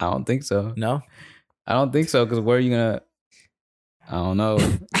 I don't think so. No. I don't think so. Because where are you gonna? I don't know.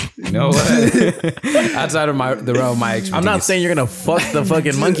 You know what? Outside of the realm of my expertise. I'm not saying you're gonna fuck the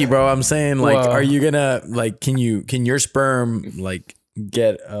fucking monkey, bro. I'm saying like, Well- are you gonna like? Can your sperm like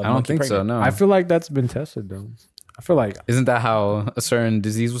get? I don't think so. No. I feel like that's been tested though. I feel like Isn't that how a certain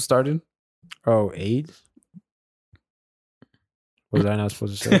disease was started? AIDS. Was I not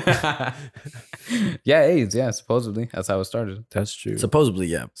supposed to say? Yeah, AIDS. Yeah, supposedly that's how it started. That's true. Supposedly,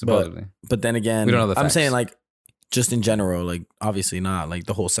 yeah. Supposedly. But then again, We don't know the I'm facts. saying like, just in general, like obviously not like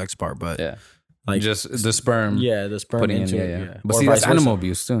the whole sex part, but Yeah. like Just the sperm. yeah, the sperm Putting in. into Yeah, it, yeah. But Or see, that's vice versa. animal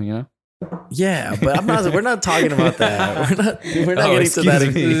abuse too. You know. Yeah, but I'm not. We're not talking about that. We're not Oh, getting to that.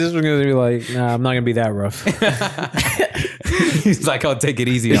 excuse me. This one's gonna be like, nah, I'm not gonna be that rough. He's like, I'll take it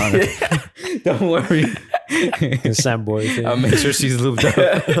easy on her. Don't worry. Consent boy. Thing. I'll make sure she's lubed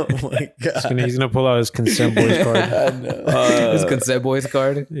up. Oh my god! He's gonna pull out his consent boys card. I know. His consent boys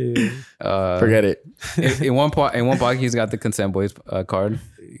card. Yeah. Forget it. In one pocket, he's got the consent boys card,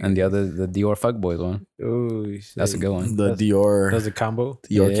 and the other the Dior fuck boys one. Oh, That's a good one. The Dior. That's a combo.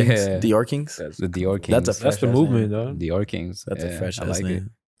 Dior Kings. Yeah. Dior Kings. The Dior Kings. That's a That's the fresh-ass movement, name. though. Dior Kings. That's Yeah, a fresh I ass like it.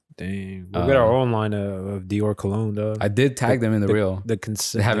 name. Dang. We'll get our own line of Dior cologne, though. I did tag them in the reel. They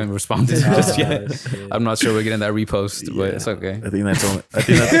haven't responded just yet. Shit. I'm not sure we're getting that repost, but it's okay. I think that's only. I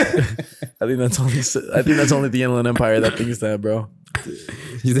think that's only the Inland Empire that thinks that, bro.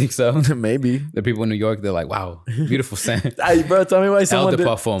 You think so? Maybe The people in New York, they're like, wow, beautiful sand. Bro, tell me why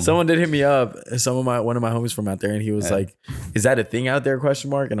Someone someone did hit me up. One of my homies from out there, and he was like, "Is that a thing out there?" ?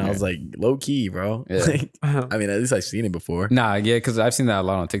 And I was like, "Low key, bro." Yeah. Like, I mean, at least I've seen it before. Nah, yeah, because I've seen that a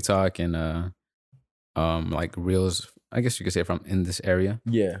lot on TikTok and like reels. I guess you could say from in this area.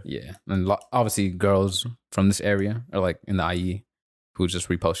 Yeah, Yeah, and obviously girls from this area or like in the IE who just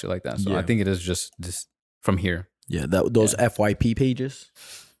repost shit like that. So Yeah. I think it is just this from here. yeah. Those FYP pages.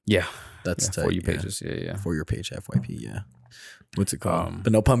 Yeah, That's yeah, tight, for you yeah. pages. Yeah. For your page, FYP. Yeah. What's it called?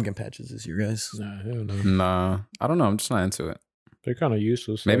 But no pumpkin patches this year, guys. Nah, hell no. Nah, I don't know. I'm just not into it. They're kind of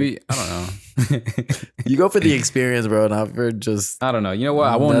useless. Maybe I don't know. You go for the experience, bro, not for just. I don't know. You know what?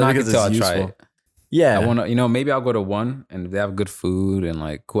 I won't Not knock it because till I it's try useful. it. Yeah. I want to. You know, maybe I'll go to one, and if they have good food and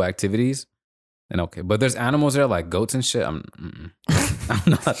like cool activities, then okay. But there's animals there like goats and shit. I'm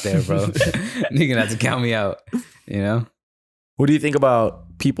not there, bro. You're gonna have to count me out. You know, What do you think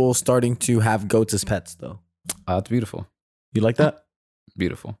about people starting to have goats as pets, though? it's beautiful, You like that?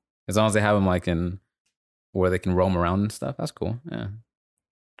 beautiful. As long as they have them like in where they can roam around and stuff, that's cool. Yeah.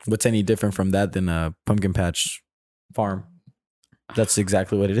 What's any different from that than a pumpkin patch farm? That's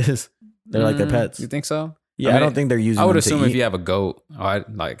exactly what it is. They're like their pets. You think so? Yeah, I I, mean, don't think they're using. I would them assume to if eat. you have a goat,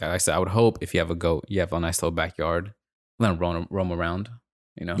 like I said, I would hope if you have a goat, you have a nice little backyard, let them roam around.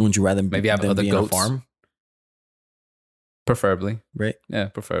 You know, Wouldn't you rather maybe have them other be in a goats. farm, Preferably, right? yeah,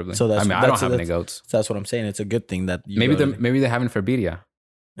 preferably. So that's- I mean, I don't that's- have any that's- goats. So that's what I'm saying. It's a good thing that you Maybe gotta- maybe they're having Ferbidia.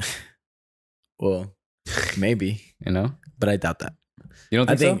 well, maybe, You know, but I doubt that. you don't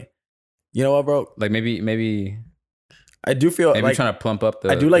I think, think so? you know what, bro. Like maybe I do feel you're like trying to plump up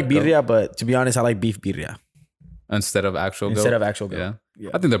the. I do like the goat birria, but to be honest, I like beef birria instead of actual instead goat. of actual goat. Yeah. Yeah.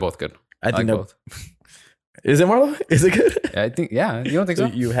 I think they're both good. I think like they're both. Is it Marlo? Is it good? Yeah, I think. Yeah, you don't think so?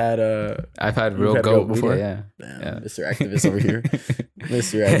 You had I've had you've real had goat goat before? before. Yeah. Damn, Yeah. Mr. Activist over here.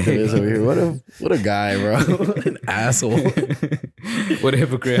 Mr. Activist over here. What a guy, bro. An asshole. What a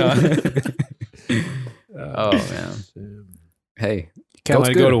hypocrite, huh? Oh man. Hey, Can't goat's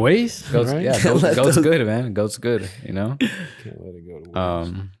let it go good. to waste. Goat's, right? yeah, Can't let goat's those- good, man. Goat's good. You know. Can't let it go to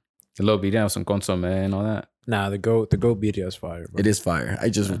waste. A little bit down, some consomme and all that. Nah, the goat birria is fire, bro. It is fire. I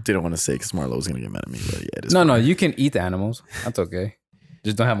just didn't want to say because Marlo was gonna get mad at me. But yeah, it is. No, you can eat the animals. That's okay.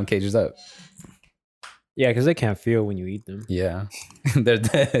 Just don't have them cages up. Yeah, because they can't feel when you eat them. Yeah, they're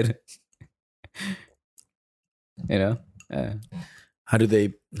dead. You know. Yeah, How do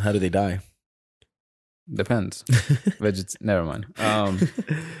they die? depends. Never mind.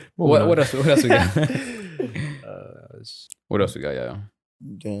 Moving on. What else? What else we got? it's- What else we got? Yeah.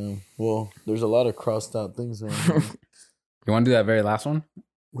 Damn. Well, there's a lot of crossed out things. You want to do that very last one?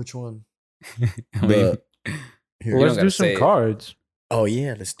 Which one? I mean, Here. You let's don't do gotta say some it. cards. Oh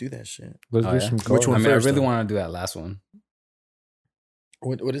yeah, let's do that shit. Let's Oh, do yeah? some Which cards. one I mean, first, I really though? want to do that last one.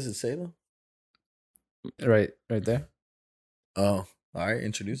 What does it say though? Right there. Oh, all right.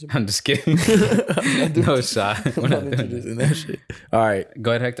 Introduce it. I'm just kidding. No shot. We're I'm not not doing introducing that. that shit. All right,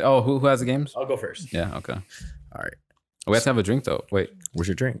 Go ahead, Hector. Oh, who has the games? I'll go first. Yeah. Okay. All right. We have to have a drink though. Wait. Where's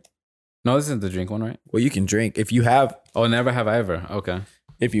your drink? No, this isn't the drink one, right? Well, you can drink if you have. Oh, never have I ever. Okay.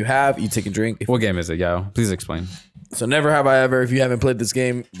 If you have, you take a drink. If, What game is it, Yayo? Please explain. so never have I ever. If you haven't played this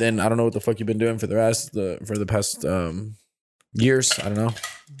game, then I don't know what the fuck you've been doing for the past years. I don't know.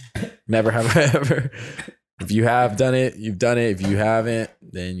 Never have I ever. If you have done it, you've done it. If you haven't,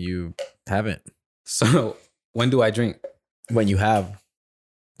 then you haven't. So, when do I drink? When you have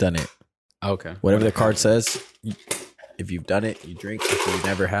done it, Okay. whatever the card says, if you've done it, you drink. If you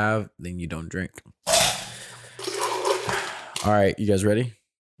never have, then you don't drink. All right, you guys ready?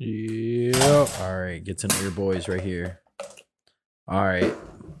 Yeah. All right, get to know your boys right here. All right.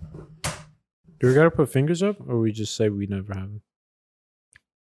 Do we gotta put fingers up, or we just say we never have them?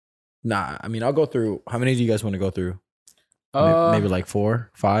 Nah, I mean, I'll go through. How many do you guys want to go through? Maybe like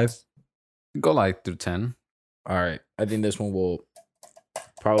 4, 5. Go like through 10. All right. I think this one will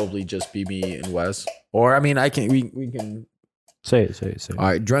probably just be me and Wes. Or I mean, we can. Say it. All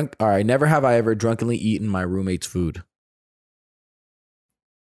right, drunk. All right. Never have I ever drunkenly eaten my roommate's food.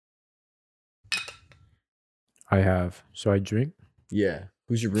 I have. So I drink. Yeah.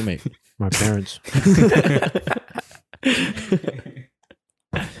 Who's your roommate? My parents.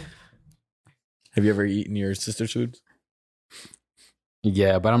 Have you ever eaten your sister's food?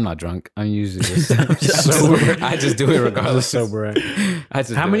 Yeah, but I'm not drunk. I'm usually just Sober. I just do it regardless. Sober. Right? I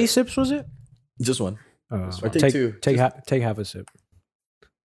just How do many it. sips was it? Just one. Or take two. Take half a sip.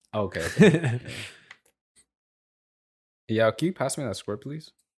 Okay. Okay. Yeah, can you pass me that squirt,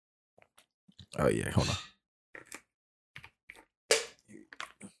 please? Oh yeah, hold on.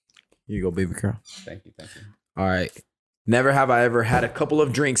 Here you go, baby girl. Thank you. Thank you. All right. Never have I ever had a couple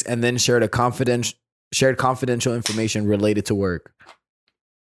of drinks and then shared confidential information related to work.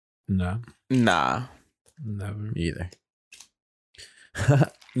 No, Nah. never. Me either.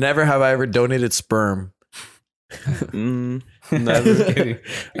 Never have I ever donated sperm. Never.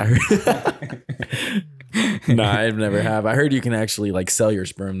 Nah, I've never have. I heard you can actually like sell your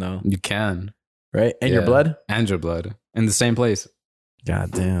sperm though, You can. right? And your Yeah. blood. And your blood. In the same place.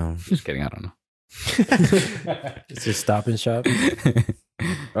 God damn. Just kidding. I don't know. It's just Stop and Shop.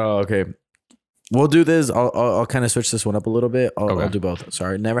 Oh, okay. We'll do this. I'll kind of switch this one up a little bit. I'll Okay. do both.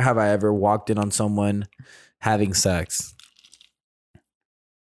 Sorry. Never have I ever walked in on someone having sex.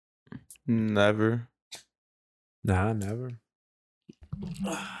 Never. Nah, never.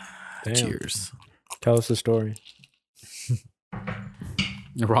 Damn. Cheers. Tell us the story.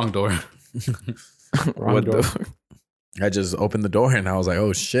 Wrong door. Wrong What door. the? I just opened the door and I was like,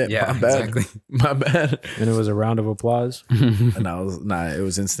 "Oh shit, Yeah, my bad, exactly. my bad." And it was a round of applause. And I was it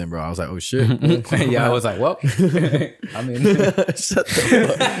was instant, bro. I was like, "Oh shit." Yeah, I was like, well, I mean, Shut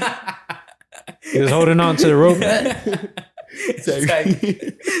the fuck. He was holding on to the rope.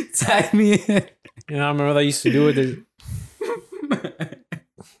 tag me in. You know, I remember they used to do it.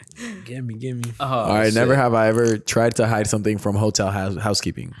 Give me. Oh, All right, never have I ever tried to hide something from hotel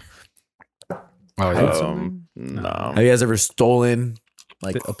housekeeping. Oh, yeah. No. Have you guys ever stolen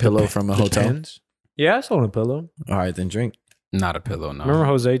like a pillow from a hotel? Pens? Yeah, I sold a pillow. All right, then drink. Not a pillow, no. Remember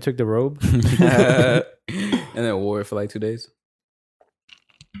Jose took the robe? And then wore it for like 2 days.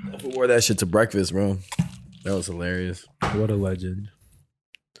 I wore that shit to breakfast, bro. That was hilarious. What a legend.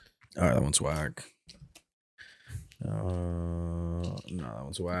 All right, that one's whack. No, that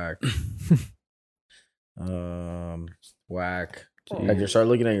one's whack. Whack. I just start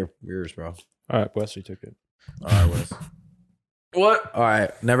looking at yours, bro. All right, Wesley took it. All right, Wes. What? All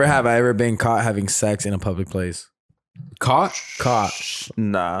right. Never have I ever been caught having sex in a public place. Caught? Caught.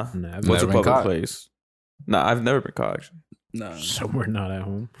 Nah. Never. What's a Never been public caught. place? Nah, I've never been caught. Actually. No. Somewhere not at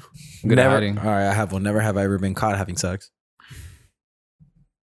home. Good Never. hiding. All right, I have one. Never have I ever been caught having sex.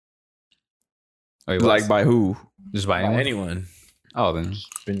 Wait, Like what? by who? Just by By anyone? anyone. Oh, then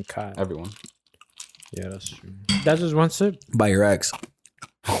Been caught. everyone. Yeah, that's true. That's just one sip. By your ex.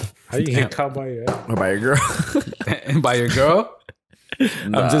 How you get caught by your ex? Or by your girl. By your girl?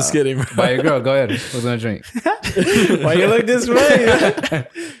 I'm just kidding, bro. By your girl. Go ahead. Who's gonna drink? Why you look this way?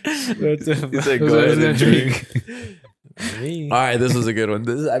 You said Who's go ahead gonna and drink. Me. All right, this was a good one.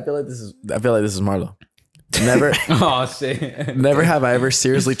 I feel like this is Marlo. Never Oh shit. never have I ever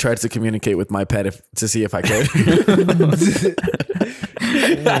seriously tried to communicate with my pet to see if I could.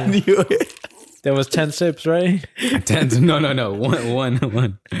 I knew it. There was 10 sips, right? No.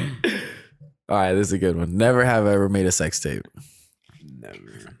 One. All right, this is a good one. Never have I ever made a sex tape. Never.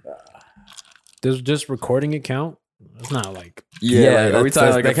 Does just recording it count? It's not like Yeah, like, are we that's-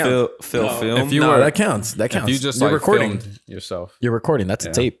 talking like that a counts. film? If you No, were- that counts. That counts. If you just You're like recording. filmed yourself. You're recording. That's a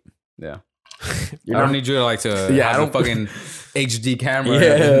Yeah. tape. Yeah. You're I don't not- need you to like to Yeah, I have a don't- fucking HD camera.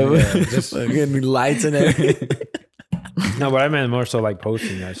 Yeah, just fucking lights and everything. no, but I meant more so like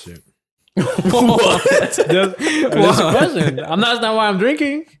posting that shit. what? That's a question. That's not why I'm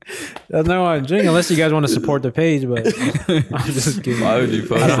drinking. That's not why I'm drinking. Unless you guys want to support the page, but I'm just kidding. Why would you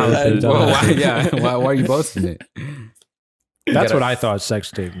post I don't have that? to do Well, that. why, yeah. Why are you posting it? That's gotta- what I thought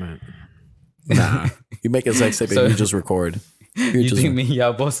sex tape meant. Nah, you make a sex tape So- and you just record. You think me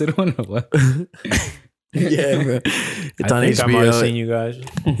y'all posted one or what? Yeah, bro. It's on I might have seen HBO. you guys.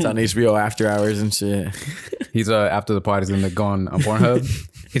 It's on HBO after hours and shit. He's after the party's gonna go on Pornhub.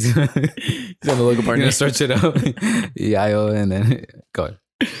 He's gonna look up our gonna name. search it up. Yayo, and then go ahead.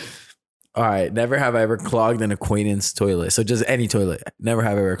 All right. Never have I ever clogged an acquaintance toilet. So just any toilet. Never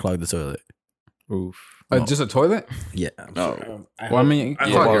have I ever clogged the toilet. Oof. Just a toilet? Yeah. No. Well, I mean, you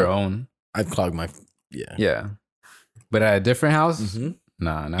can clog your own. I've clogged my. Yeah. Yeah, but at a different house, Mhm.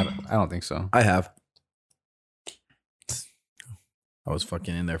 nah, I don't think so. I have. I was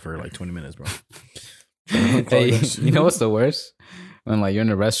fucking in there for like 20 minutes, bro. Hey, you know what's the worst? When like you're in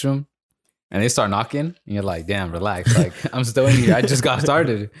the restroom and they start knocking, and you're like, "Damn, relax! Like I'm still in here. I just got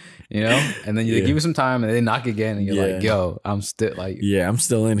started, you know." And then you Yeah. give you some time, and they knock again, and you're like, Yeah. "Yo, I'm still like, Yeah, I'm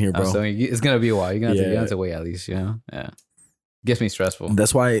still in here, I'm bro. still, it's gonna be a while. You're gonna Yeah. have to wait at least, you know." Yeah, gets me stressful.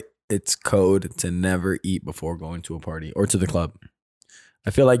 That's why it's code to never eat before going to a party or to the club. I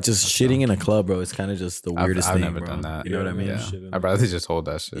feel like just shitting in a club, bro, is kind of just the weirdest I've thing. never bro. done that. You know what I mean? Yeah, Shit in I'd rather just hold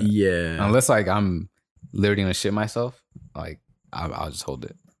that shit. Yeah. Unless like I'm literally gonna shit myself, like I'll just hold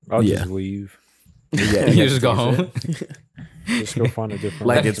it. I'll Yeah. just leave. Yeah, You just go home. Just go find a different.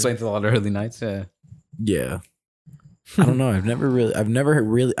 Like Like it's explains a lot of early nights. Yeah. Yeah. I don't know. I've never really.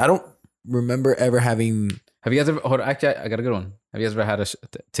 I don't remember ever having. Have you guys ever? Hold on, actually, I got a good one. Have you guys ever had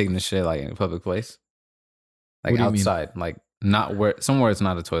taking a shit like in a public place, like What do you mean? outside, like not where somewhere it's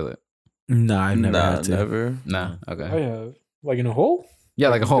not a toilet? Nah, I've never Nah, had to. never. Nah. Okay. I have like in a hole. Yeah,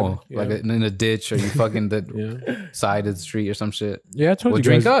 like a hole, Yeah. like in a ditch, or you fucking the Yeah, side of the street or some shit. yeah. I told Well, you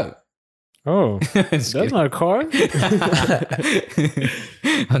drink guys. up. Oh, Just that's kidding. not a car.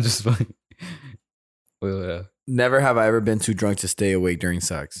 I'm just fucking. Well, Never have I ever been too drunk to stay awake during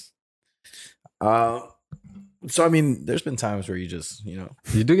sex. So I mean, there's been times where you just, you know,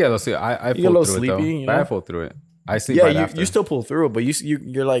 you do get a little sleep. I You get a pulled little through it though. sleepy, you But I know? pulled through it. I sleep yeah, right after. you still pull through it, but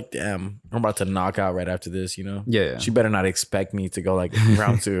you're like, damn, I'm about to knock out right after this, you know. Yeah. She better not expect me to go like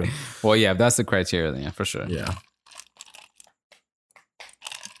round 2. Well, yeah, if that's the criteria, then yeah, for sure. Yeah.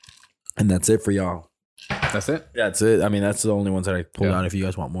 And that's it for y'all. That's it. That's it. I mean, that's the only ones that I pulled Yeah. out. If you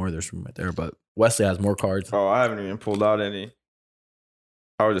guys want more, there's some right there. But Wesley has more cards. Oh, I haven't even pulled out any.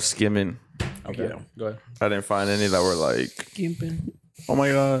 I was just skimming. Okay. Yeah. Go ahead. I didn't find any that were like, oh my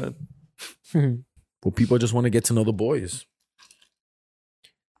god. Well, people just want to get to know the boys.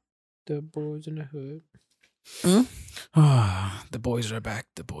 The boys in the hood. The boys are back.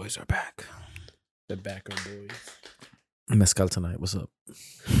 The boys are back. The backer boys. Mezcal tonight. What's up?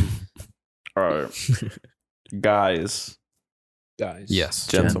 All right, guys, Guys. Yes.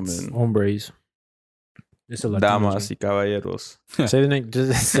 gentlemen, Hombres. It's a Latino damas y caballeros, game. Say the name.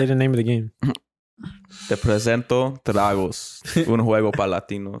 Just say the name of the game. te presento Tragos, un juego para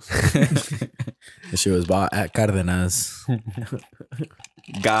latinos. The shit was bought at Cardenas.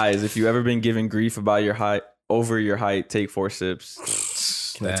 Guys, if you ever been given grief about your height, over your height, take 4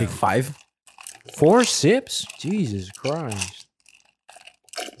 sips. Can I take 5? 4 sips? Jesus Christ.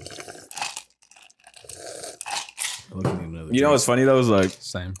 You know what's funny though? Is like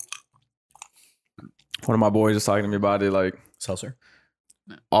Same. one of my boys was talking to me about it. Like Seltzer?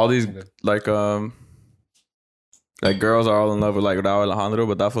 all these, Okay. like girls are all in love with like Raul Alejandro,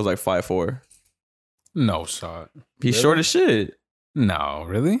 but that feels like 5'4". No shot. He's Really? short as shit. No,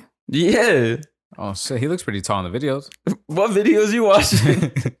 really? Yeah. Oh shit, he looks pretty tall in the videos. What videos you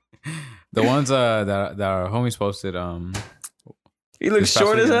watching? The ones that our homies posted. He looks This past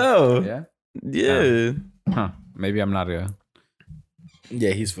short as weekend. hell. Yeah. Yeah. Huh. Maybe I'm not a.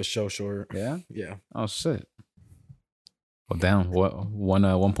 Yeah, he's for sure short. Yeah. Yeah. Oh shit. Well, damn. What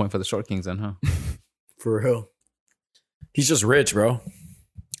 1 point for the Short Kings then, huh? For real. He's just rich, bro.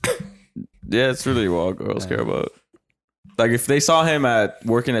 Yeah, it's really what all girls care about. Like if they saw him at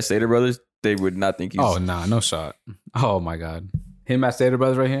working at Stater Brothers, they would not think he's. Oh nah, no shot. Oh my god. Him at Stater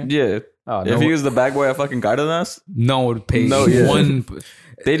Brothers right here. Yeah. Oh, If he was the bag boy at fucking Cardenas, no one would pay No, yeah. one.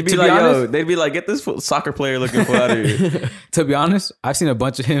 they'd be To be like, yo, honest- they'd be like, get this soccer player looking fool out of here. To be honest, I've seen a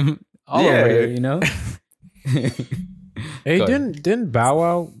bunch of him all Yeah. over here. You know. Hey, Go ahead. didn't Bow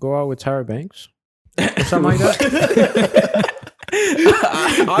Wow go out with Tyra Banks? Or something like that?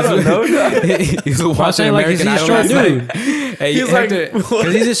 I don't know. He's I'm watching saying like he's American a Idol short last night. dude. Hey, He's like, Hector-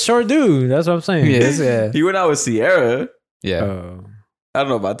 Because he's a short dude. That's what I'm saying. yes, yeah, He went out with Sierra. yeah. I don't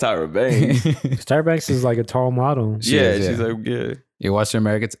know about Tyra Banks. Tyra Banks is like a tall model. She yeah, is, she's yeah. like, yeah. You watched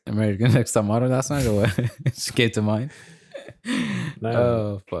American Next Top Model last night, or what? Just came to mind. Nah.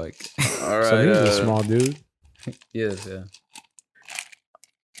 Oh fuck. All right. So he's a small dude. Yes, yeah.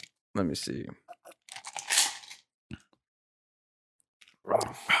 Let me see.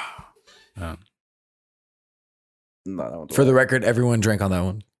 Oh. No, that one's For the wrong. record, everyone drank on that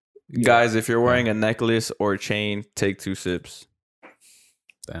one. Guys, if you're wearing a necklace or a chain, take 2 sips.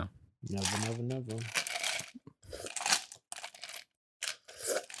 Damn. Never.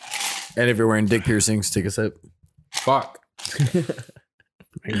 And if you're wearing dick piercings, take a sip. Fuck.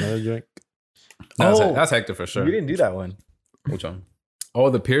 Another drink. That's Hector for sure. do that one. Which one? Oh,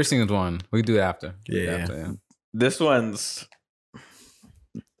 the piercings one. We do it after. Yeah. After, yeah. This one's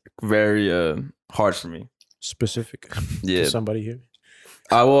very hard for me. Specific Yeah. to somebody here.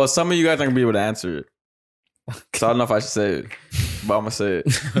 Well, some of you guys aren't gonna be able to answer it. So I don't know if I should say it, but I'm gonna say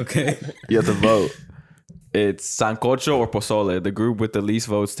it. Okay. You have to vote. It's Sancocho or Pozole. The group with the least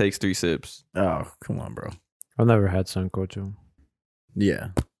votes takes 3 sips. Oh, come on, bro. I've never had sancocho. Yeah.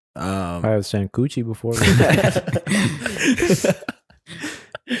 I have sancucci before.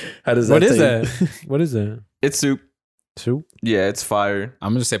 How does What is taste? that? What is that? It's soup. Soup? Yeah, it's fire. I'm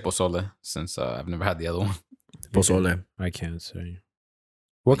gonna just say pozole since I've never had the other one. Pozole. I can't say.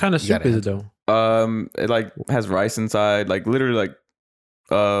 What kind of You soup gotta is it though? It like has rice inside. Like literally, like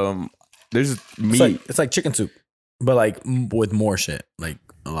there's meat. It's like chicken soup, but like with more shit. Like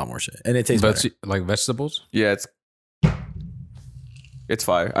a lot more shit, and it tastes better. Like vegetables. Yeah, it's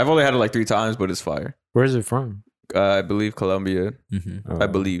fire. I've only had it like 3 times, but it's fire. Where is it from? I believe Colombia. Mm-hmm. I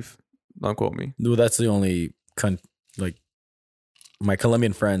believe. Don't quote me. Well, that's the only like my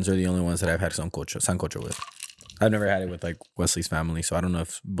Colombian friends are the only ones that I've had sancocho with. I've never had it with like Wesley's family, so I don't know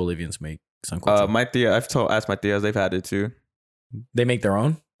if Bolivians make sancocho. My tia, asked my tias, they've had it too. They make their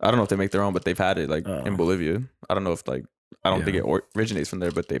own? I don't know if they make their own, but they've had it like in Bolivia. I don't know if like I don't think it originates from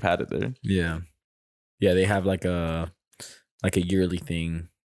there, but they've had it there. Yeah, yeah, they have like a yearly thing,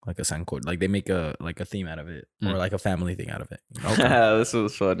 like a sancocho. Like they make a theme out of it, or like a family thing out of it. Okay. This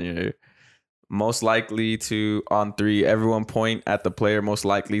was funny. Most likely to on 3, everyone point at the player most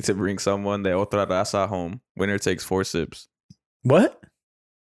likely to bring someone de otra raza home. Winner takes 4 sips. What?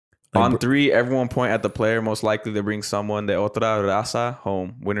 On 3, everyone point at the player most likely to bring someone de otra raza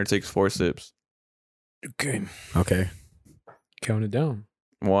home. Winner takes 4 sips. Okay. Count it down.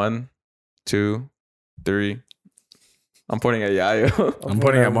 1, 2, 3. I'm pointing at Yayo. I'm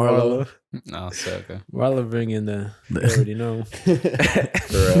pointing at Marlo. No, so okay. Marlo bringing the. I already know.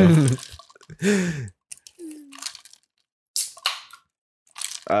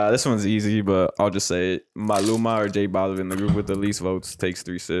 This one's easy, but I'll just say it. Maluma or J Balvin, the group with the least votes, takes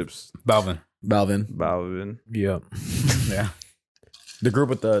 3 sips. Balvin. Balvin. Yep. Yeah. The group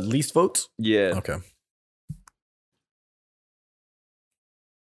with the least votes? Yeah. Okay.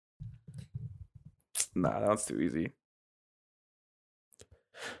 Nah, that one's too easy.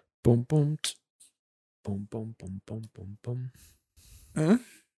 Boom, boom. Boom, boom, boom, boom, boom, boom.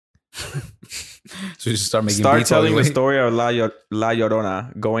 So we just start making. Start beats all telling the the way. story of La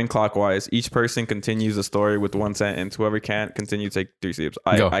Llorona, going clockwise. Each person continues the story with 1 sentence. Whoever can't continue, take 3 sips.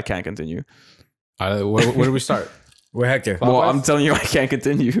 I can't continue. Where do we start? We're Hector. Well, I'm telling you, I can't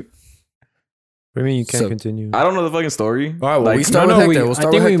continue. What do you mean you can't So- continue? I don't know the fucking story. All right, well, we Like, start with Hector. We'll I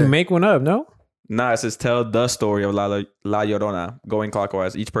start think with we Hector. make one up, no? Nah, it says tell the story of La Llorona, going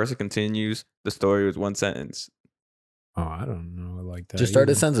clockwise. Each person continues the story with 1 sentence. Oh, I don't know it like that. Just start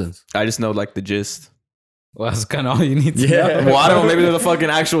a either. sentence. I just know like the gist. Well, that's kind of all you need to Yeah. know. Well, I don't know. Maybe there's a fucking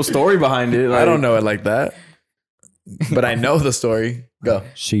actual story behind it. I don't know it like that, but I know the story. Go.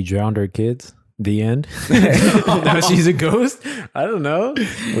 She drowned her kids. The end. Now she's a ghost. I don't know.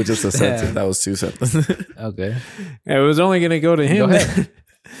 With just a sentence. That was 2 sentences. Okay. It was only gonna go to him. Go ahead.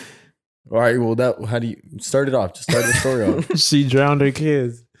 All right. Well, how do you start it off? Just start the story off. She drowned her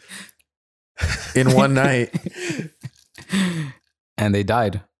kids. In one night. And they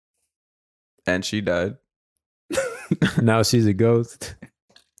died. And she died. Now she's a ghost.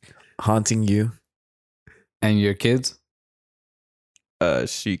 Haunting you. And your kids.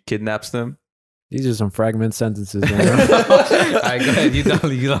 She kidnaps them. These are some fragment sentences. Man. All right, go ahead. You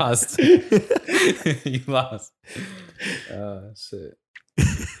lost. You lost. Oh shit.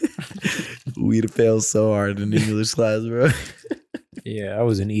 We'd fail so hard in English class, bro. Yeah, I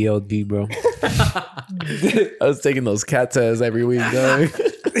was an ELD, bro. I was taking those cat tests every week, dog.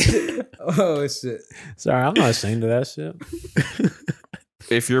 Oh shit. Sorry, I'm not ashamed of that shit.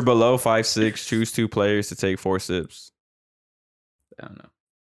 If you're below 5'6", choose 2 players to take 4 sips. I don't know.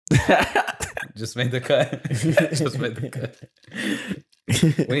 Just made the cut. Just made the cut.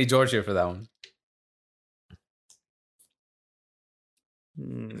 We need George here for that one.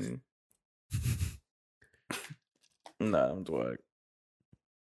 Nah, I'm whack.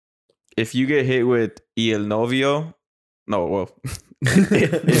 If you get hit with y el novio, no, well.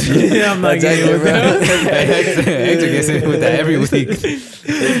 Yeah, I'm not getting with that. Hector gets hit with that every week.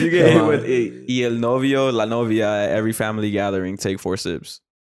 If you get hit with y el novio, la novia at every family gathering, take 4 sips.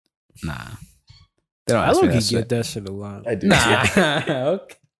 Nah. They don't I ask me look that get shit. that shit a lot. I do. Nah.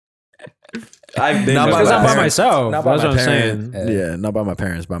 Okay. I've been Not there. by Because I'm by parents. myself. Not by That's my what I'm parents. saying. Yeah, not by my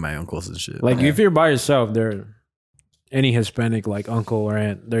parents, by my uncles and shit. Like if you're by yourself, any Hispanic like uncle or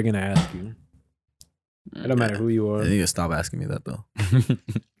aunt, they're gonna ask you. It don't matter who you are. You need to stop asking me that though. You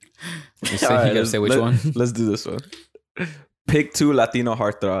Alright, gotta say which one? Let's do this one. Pick 2 Latino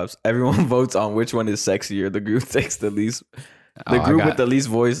heartthrobs. Everyone votes on which one is sexier. The group takes the least. The group with the least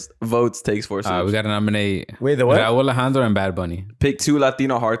votes takes 4 sips. We gotta nominate Wait, the what? Raul Alejandro and Bad Bunny. Pick 2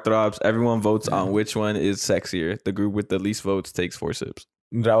 Latino heartthrobs. Everyone votes on which one is sexier. The group with the least votes takes 4 sips.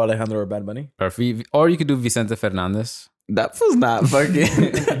 Raul Alejandro or Bad Bunny? Or you could do Vicente Fernandez. That was not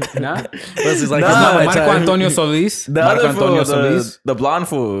fucking. Nah. Plus, it's like Nah, Marco Antonio Solis. The Marco other Antonio fool, Solis. the blonde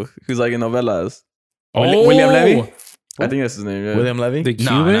fool who's like in novelas. William Levy? I think that's his name. Yeah. William Levy? The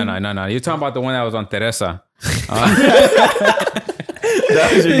Cuban? No. You're talking about the one that was on Teresa.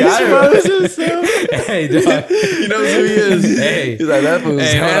 That was your guy. Hey, dog. He knows who he is. Hey. He's like, that fool's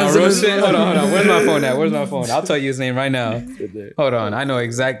Hey, hold on, handsome real as shit. fuck. Hold on. Where's my phone at? Where's my phone? I'll tell you his name right now. Hold on. I know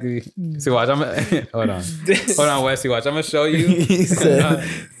exactly. See, watch. Hold on. Hold on, Wesley. Watch. I'm gonna show you. He said,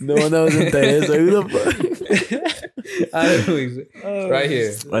 no one knows him. Like, who the fuck? I know who he's- right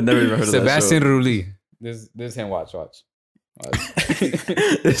here. I never even heard of Sebastian that Rulli. This him. Watch. show.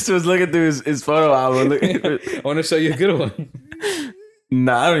 This was looking through his photo album. I want to show you a good one.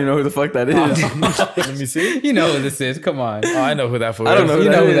 Nah, I don't even know who the fuck that is. Let me see. You know who this is. Come on. Oh, I know who that fool is. I don't know who You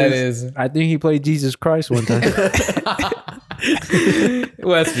that know who that is. is. I think he played Jesus Christ one time.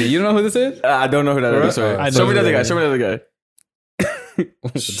 Wesley, you don't know who this is? I don't know who that is. Sorry. I know Show me who the other that guy. is. Show me the other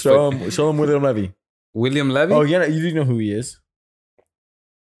guy. Show him William Levy. William Levy? Oh, yeah, you do know who he is.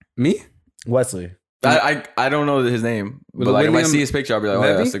 Me? Wesley. I don't know his name, but like if I William see his picture, I'll be like, oh, yeah,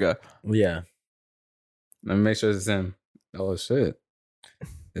 Levy? that's the guy. Yeah. Let me make sure it's him. Oh, shit.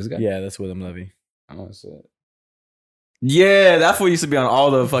 This guy? Yeah, that's William Levy. Oh, shit. Yeah, that fool used to be on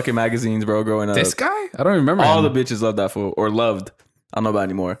all the fucking magazines, bro, growing up. This guy? I don't remember All him. the bitches loved that fool, or loved. I don't know about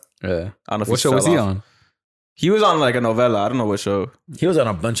anymore. Yeah. I don't know if What show fell was he off. on? He was on like a novella. I don't know what show. He was on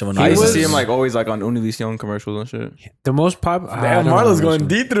a bunch of them. I used to was- see him like always like on Univision commercials and shit. The most popular. Damn, Marlon's going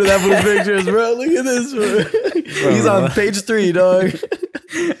deep through that fool's pictures, bro. Look at this, bro. He's on page 3, dog.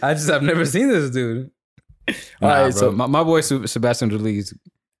 I've never seen this dude. Nah, All right, bro. so- my boy Sebastian Rulli,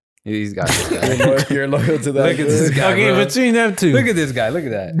 he's got this guy. You're loyal to that. Look at this guy, Okay, bro. between them two. Look at this guy. Look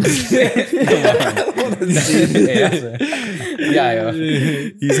at that. Yeah, yo.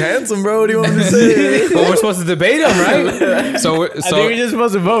 He's handsome, bro. What do you want me to say? But we're supposed to debate him, right? So I think we're just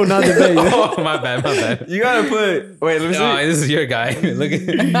supposed to vote, not debate. oh, my bad. You gotta put. Wait, let me see. Oh, this is your guy. Look at.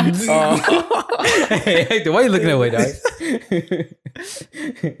 Hey, why are you looking that way, dog?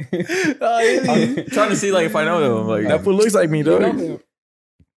 I'm trying to see like if I know him. Like That fool looks like me, dog.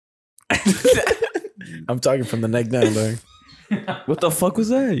 I'm talking from the neck down, dog. what the fuck was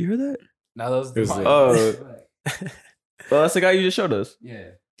that? You heard that? Now those. Oh, well, that's the guy you just showed us. Yeah.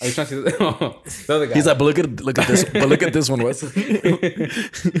 Are you trying to see the other guy? He's like, but look at this, but look at this one, Wes.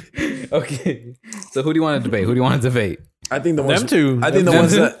 Okay. So who do you want to debate? Who do you want to debate? I think the Them ones. two. I think the Them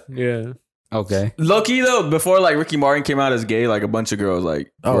ones two? that. Yeah. Okay. Low key though, before like Ricky Martin came out as gay, like a bunch of girls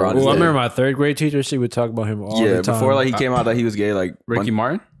like Oh, were on Well, his I head. remember my third grade teacher. She would talk about him all Yeah, the time. before like he came out that he was gay, like Ricky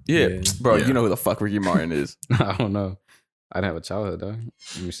Martin? Yeah, Yeah. bro, Yeah. you know who the fuck Ricky Martin is? I don't know. I didn't have a childhood though.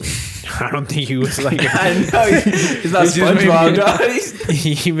 Let me see. I don't think he was like. I know he's not He just made SpongeBob, me- dog. He's-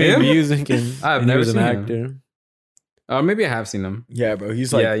 he made Him? music and, I've and never he was an seen him. actor. Maybe I have seen him. Yeah, bro.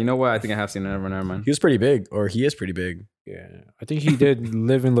 He's like, Yeah, you know what? I think I have seen him. Never mind. he was pretty big, or he is pretty big, Yeah, I think he did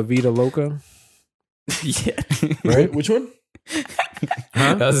live in La Vida Loca. yeah. right? Which one?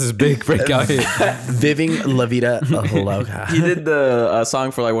 Huh? That was his big breakout hit. Viving La Vida Loca. He did the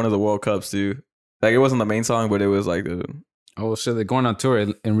song for like one of the World Cups too. Like it wasn't the main song, but it was like the Oh shit! They're going on tour.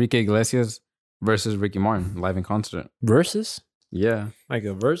 Enrique Iglesias versus Ricky Martin live in concert. Versus? Yeah, Like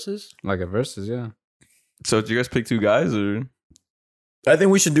a versus? like a versus. Yeah. So did you guys pick two guys or I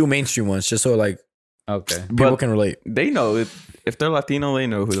think we should do mainstream ones, just so like Okay. people But can relate. they know it, if they're Latino, they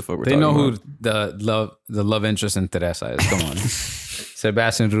know who the fuck we're They talking know who about. the love interest in Teresa is. Come on,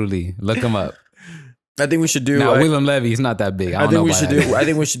 Sebastian Rulli. Look him up. I think we should do. Now William Levy, he's not that big. I I don't think know we about should that. do. I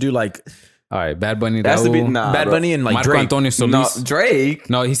think we should do like All right, Bad Bunny. It has to be Raul, nah, Bad bro. Bunny and like Marco Drake. Antonio No, Solis. Drake.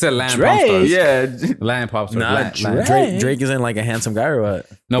 No, he said Latin Drake? pop stars. Yeah, Latin pop stars. Nah, Latin. Drake. Drake isn't like a handsome guy or what?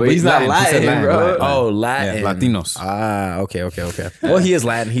 No, But but he's not He said Latin, bro. Latin. Oh, Latin. Yeah, Latinos. Ah, okay. Well, he is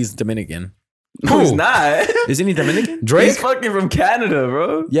Latin. He's Dominican. no, he's Who? not. Isn't he Dominican? He's Drake. fucking from Canada,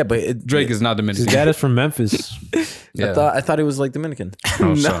 bro. Yeah, but it, Drake is not His Dominican. dad is from Memphis. Yeah. I thought he was like Dominican. No,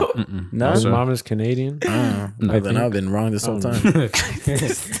 No. sir. Mm-mm. No? His sir. mom is Canadian. Oh, No, I then think. I've been wrong this whole Oh. time.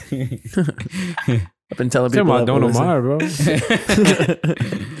 I've been telling Talking people. about Don listen. Omar, bro.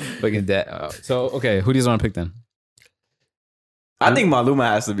 Look at that. So, okay, who do you want to pick then? I think Maluma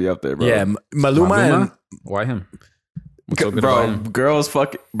has to be up there, bro. Yeah, Maluma and Why him? What's so good bro, about him? girls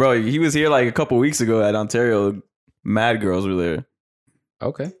fuck, bro. He was here like a couple weeks ago at Ontario. Mad girls were there.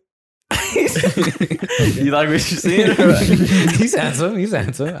 Okay. You like what you're seeing? He's handsome. He's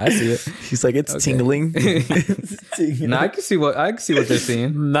handsome. I see it. he's like, it's Okay. tingling. No, I can see what they're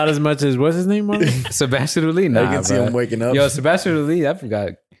seeing. Not as much as what's his name, Marlon? Sebastian Rulli. Nah, I can see bro. him waking up. Yo, Sebastian Rulli. I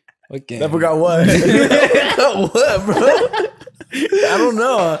forgot. Okay. I forgot what. What, bro? I don't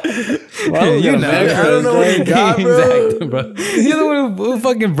know. You know. I don't know what you got, bro. Exactly, bro. You're the one who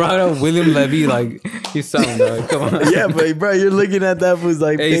fucking brought up William Levy. Like, he's something, dog. Come on. Yeah, but bro, you're looking at that fool's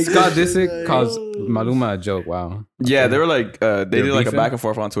like. Hey, picture. Scott Disick calls Maluma a joke. Wow. Yeah, they were like, they did like a beefing? back and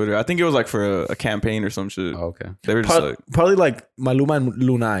forth on Twitter. I think it was like for a campaign or some shit. Oh, okay. They were just like, Probably like Maluma and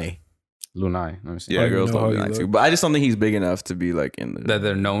Lunai. Lunai. Let me see. yeah, you girls know how love you that look. too. But I just don't think he's big enough to be like in the. That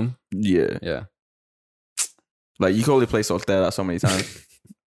they're known. Yeah, Yeah. like you can only play Soltera so many times.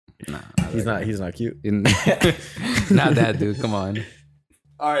 Nah. He's not cute. Not that dude. Come on.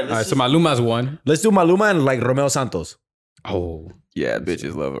 All right, All right. So Maluma's one. let's do Maluma and like Romeo Santos. Oh, Yeah,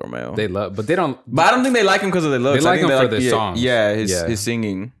 bitches love Romeo. they love, but they don't. But I don't think they like him because of their looks. They I like think him for their yeah, songs. Yeah, Yeah. his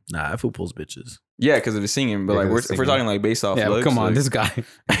singing. Nah, that fool pulls bitches. Yeah, because of his singing. But Yeah, like, 'cause we're, of if we're singing. talking like based off Yeah, but looks, come on, like, this guy.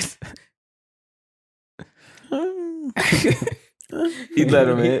 he let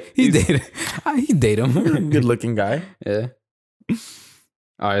him in. He date. He date him. Good looking guy. Yeah.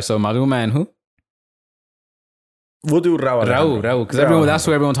 All right. So Maluma and who? We'll do Raul. Raul. Because everyone. That's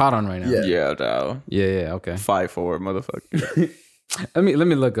who everyone's hot on right now. Yeah. Yeah, no. Yeah. Okay. 5'4", motherfucker. Let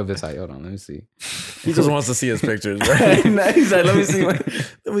me look up his height. Hold on. Let me see. He just wants to see his pictures, right? He's like, let me see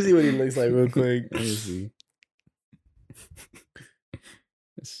what he looks like real quick. Let me see.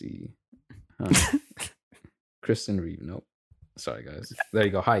 Let's see. Huh. Kristen Reeve. Nope. Sorry, guys. There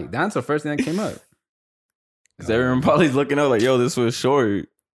you go. Height. That's the first thing that came up. Because everyone probably looking up like, yo, this was short.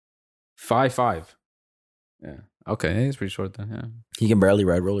 5'5". Yeah. Okay. He's pretty short then. Yeah. He can barely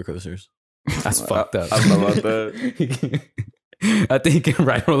ride roller coasters. That's fucked up. I don't know about that. I think he can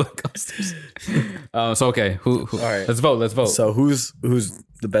ride roller coasters. So okay, who? All right. Let's vote. So who's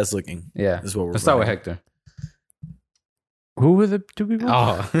the best looking? Yeah. This is what we're Let's start with voting. Hector. Who were the two people?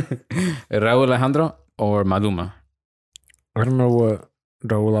 Oh, Raul Alejandro or Maluma? I don't know what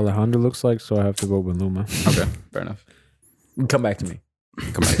Raul Alejandro looks like, so I have to go with Luma. Okay, fair enough. Come back to me.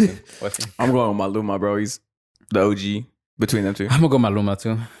 Come back. To What's I'm going with Maluma, bro. He's the OG between them two. I'm gonna go Maluma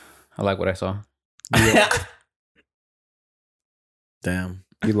too. I like what I saw. Damn.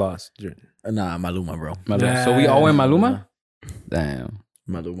 You lost. Nah, Maluma, bro. Maluma. So we all win Maluma. Damn,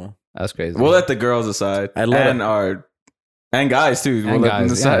 Maluma. that's crazy. We'll let the girls decide. I love and our and guys too. We'll and let them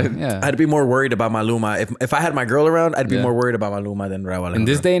guys, decide. yeah. I'd be more worried about Maluma. If I had my girl around, I'd be Yeah. more worried about Maluma than Raul Alejandro. In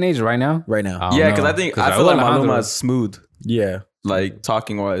this day and age, right now, right now. I don't Yeah, know. because I think I Raul feel like Alejandro- Maluma is smooth, Yeah. like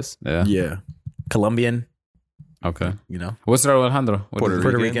talking wise. Yeah. Yeah. Colombian, Okay. you know. What's Raul Alejandro? What Puerto is it?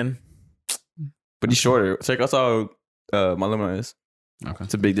 Puerto Rican. Rican. But he's shorter. Check out how Maluma is. Okay.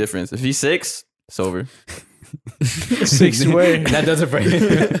 It's a big difference. If he's 6, it's over. 6 way. That does it for him.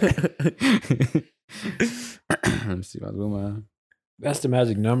 Let me see Maluma. That's the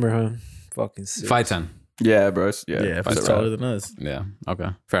magic number, huh? Fucking 6. 5'10". Yeah, bro. It's- Yeah, Yeah, if that's it's right. taller than us. Yeah. Okay.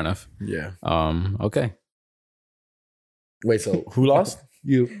 Fair enough. Yeah. Okay. Wait, so who lost?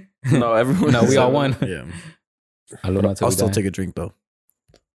 You. No, everyone. No, we all won. Yeah. Maluma till I'll we still die. take a drink though.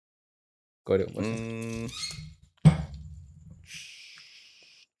 Go to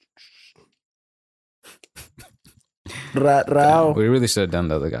Raul. We really should have done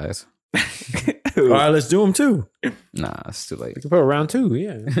the other guys. All right, let's do them too. Nah, it's too late. We can put round 2,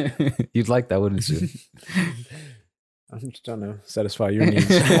 yeah. You'd like that, wouldn't you? I'm just trying to satisfy your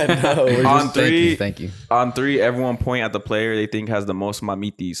needs. On three, Thank you. on 3, everyone point at the player they think has the most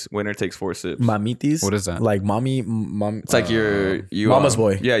mamitis. Winner takes 4 sips. Mamitis. What is that? Like mommy, mom. It's like you mama's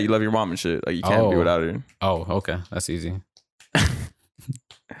boy. Yeah, you love your mom and shit. Like you can't be Oh. without her. Oh, okay. That's easy.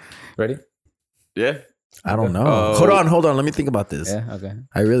 Ready? Yeah. I don't know. Oh. Hold on. Let me think about this. Yeah, okay.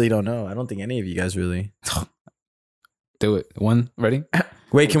 I really don't know. I don't think any of you guys really. Do it. One, ready?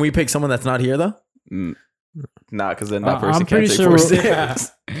 Wait, can we pick someone that's not here though? Nah, because then that person I'm can't pretty take sure 4 we'll-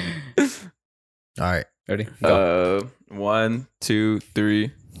 sips. All right. Ready? Go. 1, 2,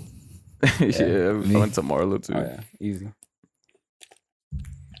 3. Yeah, me. I went to Marlo too. Oh, yeah. Easy.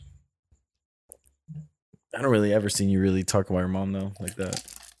 I don't really ever seen you really talk about your mom though, like that.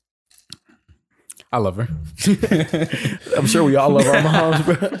 I love her. I'm sure we all love our moms,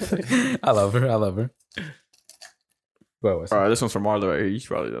 bro. I love her. Well, what's All right, this one's from Marlo right here. You should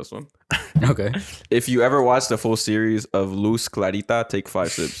probably do this one. okay. If you ever watched the full series of Luz Clarita, take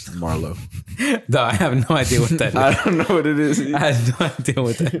 5 sips. Marlo. No, I have no idea what that is. I don't know what it is. I have no idea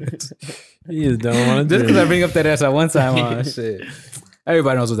what that is. You just don't want to Just because I bring up that ass at one time, oh, shit.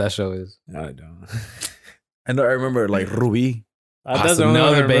 Everybody knows what that show is. I don't. I know. I remember like Ruby. That's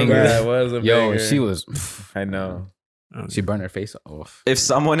another banger. That was a Yo, banger. she was. I know. She burned her face off. If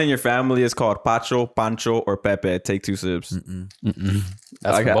someone in your family is called Pacho, Pancho, or Pepe, take 2 sips. Mm-mm.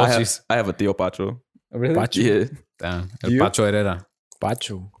 That's I, for I, both have, she's. I have a Tío Pacho. Really? Pacho. Yeah. Damn. You? Pacho Herrera.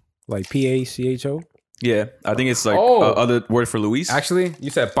 Pacho. Like Pacho. Yeah, I think it's like Oh. other word for Luis. Actually, you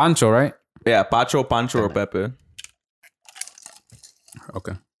said Pancho, right? Yeah, Pancho, or Pepe.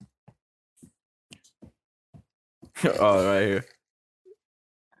 Okay. Oh, right here.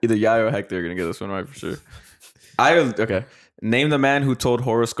 Either Yayo or Hector are gonna get this one right for sure. Okay. Name the man who told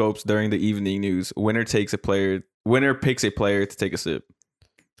horoscopes during the evening news. Winner picks a player to take a sip.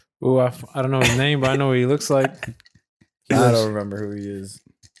 Oh, I don't know his name, but I know what he looks like. I don't remember who he is.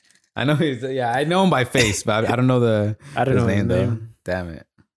 I know I know him by face, but I don't know I don't his know his name though. name. Damn it.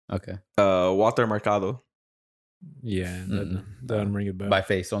 Okay. Walter Mercado. Yeah, that doesn't ring a bell. By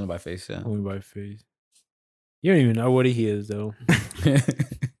face, only by face, yeah. Only by face. You don't even know what he is, though.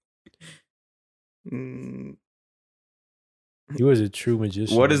 He was a true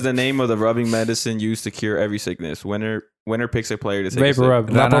magician. What is the name of the rubbing medicine used to cure every sickness? Winner picks a player to take Vapor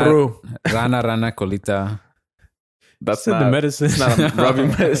rub? Rana, colita. That's Said not the medicine. It's not a rubbing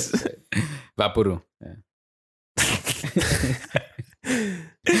medicine. Vaporu. Yeah.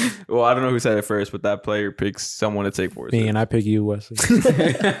 Well, I don't know who said it first, but that player picks someone to take for it. Me and I pick you, Wesley.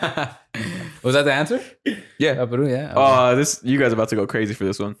 Was that the answer? Yeah. Vaporu, yeah. Oh, you guys are about to go crazy for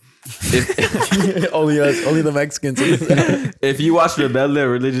this one. Only us, only the Mexicans. If you watched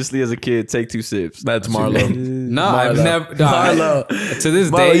Rebelde religiously as a kid, take 2 sips. That's Marlo. No, I've never. No, Marlo. To this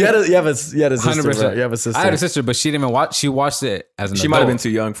Marlo, day, you had a sister. 100%. Right? You have a sister. I had a sister, but she didn't even watch. She watched it as an adult. She might have been too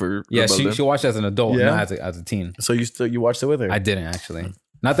young for Yeah, Rebelde. she watched it as an adult, Yeah? not as a teen. So you watched it with her? I didn't actually.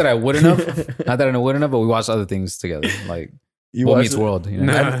 Not that I wouldn't have. Not that I wouldn't have, but we watched other things together, like Boy Meets World. You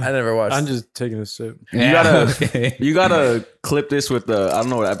know? I never watched. I'm just taking a sip. You gotta clip this with the I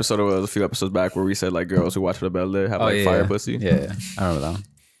don't know what episode it was, a few episodes back, where we said like girls who watch Rebelde have like fire pussy. Yeah, I remember that one.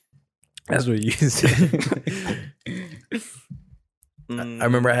 That's what you said. I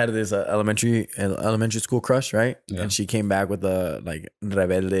remember I had this elementary school crush, right? Yeah. And she came back with a like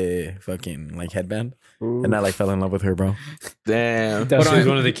rebelde fucking like headband, and I like fell in love with her, bro. Damn. That was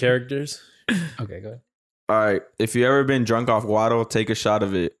one of the characters. Okay, go ahead. All right. If you ever been drunk off guado, take a shot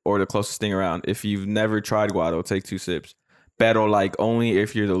of it or the closest thing around. If you've never tried guado, take 2 sips. Pero like only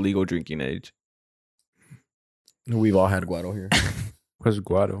if you're the legal drinking age. We've all had guado here. What's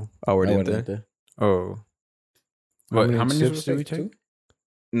guado? Aguardiente. Oh. How many sips do we take? Two?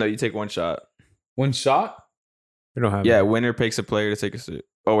 No, you take 1 shot. One shot? We don't have Yeah, it. winner picks a player to take a sip.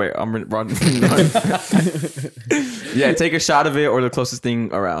 Oh wait, I'm wrong. Yeah, take a shot of it or the closest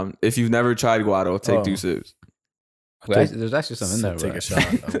thing around. If you've never tried guado, take 2 sips. Wait, there's actually some in there. Take bro. a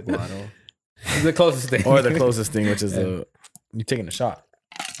shot of guado, The closest thing. or the closest thing, which is you taking a shot.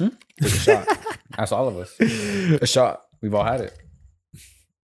 Take a shot. That's all of us. A shot. We've all had it.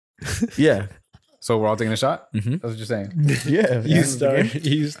 Yeah. So we're all taking a shot? Mm-hmm. That's what you're saying. Yeah. You start.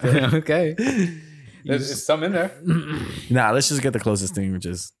 You start. Okay. There's some in there. Nah, let's just get the closest thing, which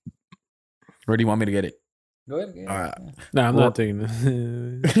is. Where do you want me to get it? Go ahead. All right. Nah, I'm not taking this.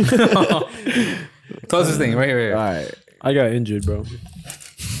 Closest thing, right here. All right. I got injured, bro.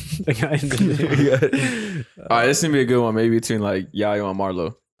 I got injured. All right, this is gonna be a good one. Maybe between like Yayo and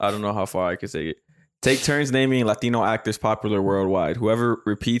Marlo. I don't know how far I can take it. Take turns naming Latino actors popular worldwide. Whoever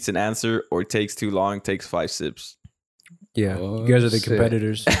repeats an answer or takes too long takes 5 sips. Yeah, Oh, you guys are the shit.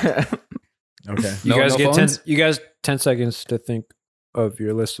 competitors. Okay. You No- guys no get phones? 10. You guys 10 seconds to think of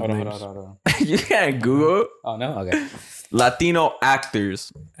your list of names. Hold on. You can't Google Oh, no? Okay. Latino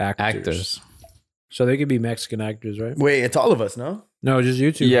actors. Actors. So they could be Mexican actors, right? Wait, it's all of us, no? No, just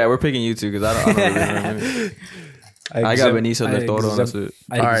you two. Yeah, we're picking you two because I don't know. I got Benicio del Toro. That's it.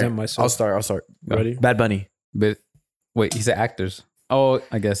 I All right. exempt myself. I'll start. Ready? Bad Bunny. But wait, he said actors. Oh,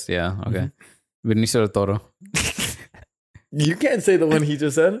 I guess, yeah. Okay. Benicio del Toro. You can't say the one he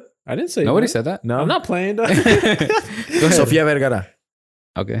just said. I didn't say Nobody that. said that. No. I'm not playing. Dog. Go ahead. Sofia Vergara.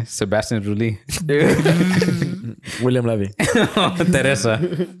 Okay. Sebastian Rulli. William Levy. Teresa.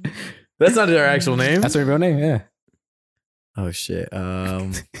 That's not their actual name. That's her real name, yeah. Oh shit.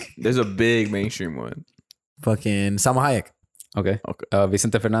 There's a big mainstream one. Fucking Salma Hayek. Okay. Okay.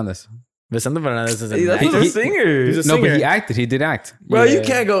 Vicente Fernandez. Vicente Fernandez is Hey, an that's actor. a singer. He's a No, but singer. he acted. He did act. Bro, you Yeah.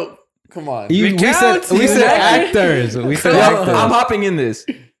 can't go. Come on. We said He's an actors. We said I'm actors. hopping in this.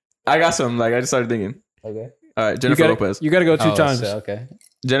 I got some. Like I just started thinking. Okay. All right, Jennifer Lopez. You gotta go 2 times. Shit, okay.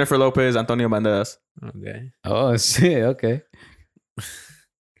 Jennifer Lopez, Antonio Banderas. Okay. Oh, shit. Okay.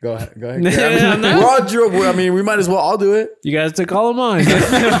 Go ahead. Yeah, I mean, no. we're all drew. I mean, we might as well all do it. You guys took all of mine.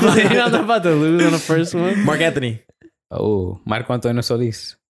 I'm not about to lose on the first one. Mark Anthony. Oh, Marco Antonio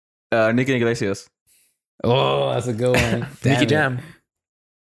Solis. Nicky Iglesias. Oh, that's a good one. Damn Nicky it. Jam.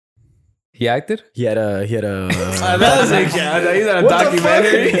 He acted? He had a That doesn't count. He's on a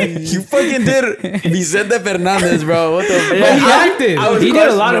documentary. You fucking did Vicente Fernandez, bro. What the fuck? Yeah, he acted. He did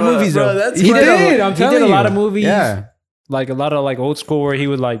a lot of questionable, movies bro. though. That's He crazy. did. I'm He telling did a lot you. of movies. Yeah. Like a lot of like old school where he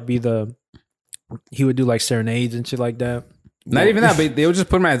would like be the. He would do like serenades and shit like that. Not even that, but they would just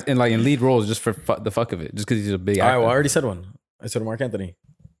put him in like in lead roles just for the fuck of it, just because he's a big All actor. right, well, I already said one. I said Mark Anthony.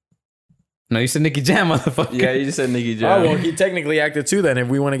 No, you said Nicky Jam, motherfucker. Yeah, you just said Nicky Jam. Oh, well, he technically acted too then. If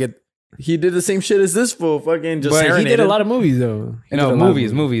we want to get... He did the same shit as this fool. Fucking just But he serenaded. did a lot of movies though. He did a No, lot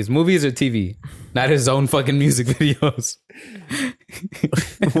of movies or TV, not his own fucking music videos.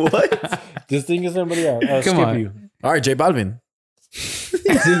 What? Just think of somebody else. I'll Come skip on. you. All right, J Balvin.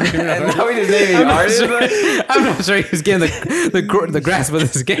 And now we just naming artists. I'm not sure he's getting the grasp of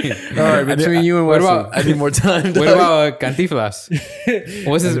this game. All right, between you and What Wesley. about I need more time. what about Cantinflas?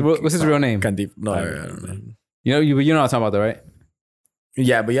 What's his real name? Candif? No, I don't know. You know what I'm talking about, though, right?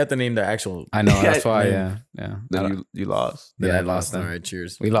 Yeah, but you have to name the actual... I know. That's why. Yeah. Yeah. Then you lost. Yeah, Yeah, I lost. them. All right,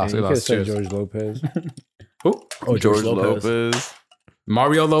 cheers. We lost. You We could lost. have said Cheers. George Lopez. Who? Oh, George Lopez,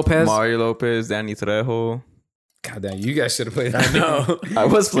 Mario Lopez. Mario Lopez, Danny Trejo. God damn, you guys should have played. I know. I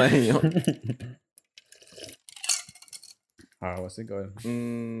was playing. Yo. Oh, what's it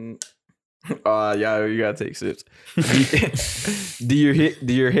going? Yeah, you gotta take sips. Do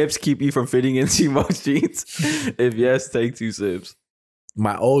your hips keep you from fitting into most jeans? If yes, take 2 sips.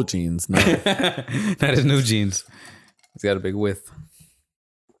 My old jeans. No. Not his new jeans. He's got a big width.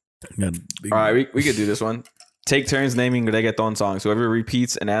 All right, we could do this one. Take turns naming reggaeton songs. Whoever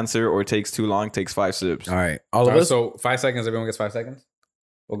repeats an answer or takes too long takes 5 sips. All right. All of us? So 5 seconds. Everyone gets 5 seconds.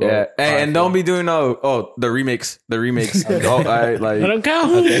 We'll go. Yeah, five, and don't be doing the remix. Oh, all right, I like don't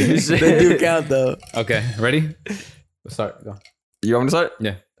count. They do count, though. Okay, ready? Let's start. Go. you want me to start?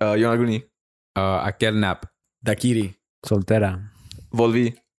 Yeah. Yonaguni, Aquel nap. Dakiri. Soltera.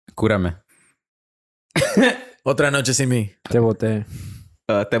 Volví, Cúrame. Otra noche sin mí. Te boté.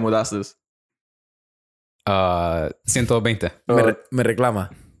 Te mudaste, 120. Me reclama.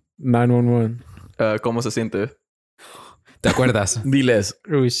 911. ¿Cómo se siente? ¿Te acuerdas? Diles.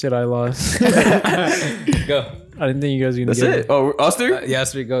 Oh shit, I lost. Go. I didn't think you guys were gonna That's get it. Oh, us three? Yeah,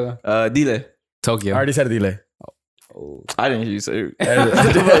 speak. Go. Dile. Tokyo. I already said dile. Oh. I didn't hear you say it.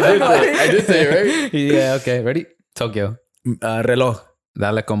 I did say it, right? Yeah, okay. Ready? Tokyo. Reloj.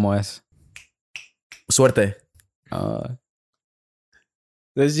 Dale como es. Suerte.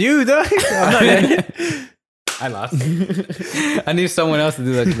 That's you, dog. I'm not in it. I lost. I need someone else to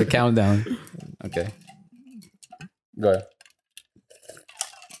do the countdown. Okay. Go ahead.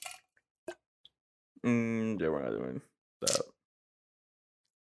 Yeah, we're not doing that.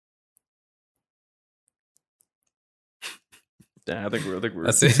 Damn, I think we're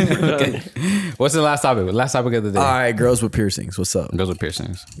That's it. Okay. What's the last topic? Last topic of the day. All right, girls with piercings. What's up? Girls with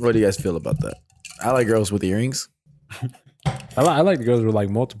piercings. What do you guys feel about that? I like girls with earrings. I like the girls with like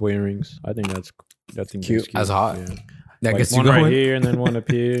multiple earrings. I think that's Cute. That's hot. Yeah. That Like gets you one going. right here and then one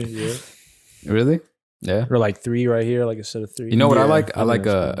up here. Yeah. Really? Yeah. Or like 3 right here, like a set of 3. You know what I Yeah, like? I I like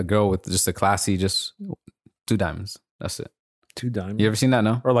think that's a girl with just a classy, just 2 diamonds. That's it. 2 diamonds. You ever seen that?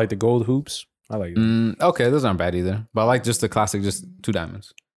 No. Or like the gold hoops. I like that. Okay, those aren't bad either. But I like just the classic, just 2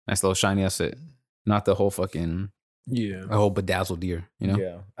 diamonds. Nice little shiny. That's it. Not the whole fucking, Yeah. a whole bedazzled ear. You know.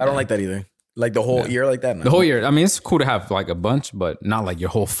 Yeah. I don't like that either. Like the whole ear like that. No. The whole ear. I mean, it's cool to have like a bunch, but not like your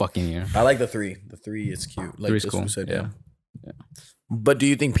whole fucking ear. I like the 3. The 3 is cute. Like 3 is this cool. one said, Yeah. But do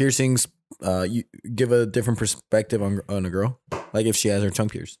you think piercings you give a different perspective on a girl? Like if she has her tongue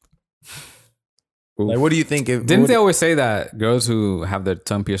pierced? Like what do you think if Didn't they always say that girls who have their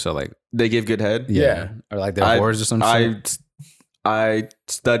tongue pierced are like, They give good head. Yeah. or like they're whores or some shit? I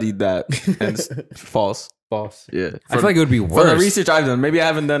studied that and it's false. False. Yeah. I feel like it would be For the worse. research I've done, maybe I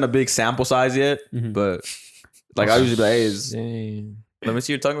haven't done a big sample size yet, Mhm. but like I usually be like, hey, Dang. let me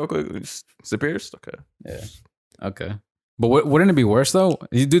see your tongue real quick. Is it pierced? Okay. Yeah. Okay. But wouldn't it be worse though?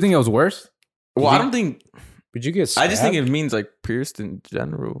 You do think it was worse? Well, I don't think. Would you get I just think stabbed? it means like pierced in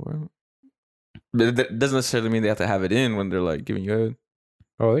general. Right? But that doesn't necessarily mean they have to have it in when they're like giving you head.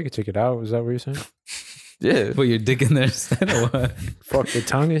 Oh, they could take it out. Is that what you're saying? Yeah. Put your dick in there instead or what? Fuck the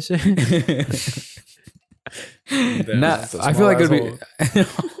tongue and shit. Nah, that's a I feel like it'd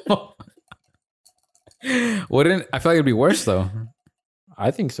small be. Wouldn't I feel like it'd be worse though?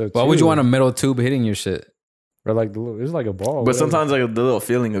 I think so too. Why would you want a metal tube hitting your shit? Or like the little, it's like a ball. But whatever. sometimes like the little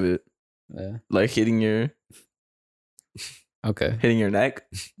feeling of it, Yeah. like hitting your Okay. neck.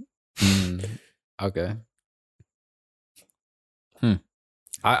 Okay.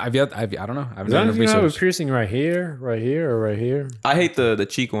 I don't know. I've As long never as you have a researched. piercing right here, or right here. I hate the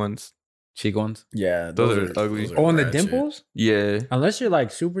cheek ones. cheek ones. Yeah, Those are ugly. Oh, on the rad shit. dimples? Yeah. Unless you're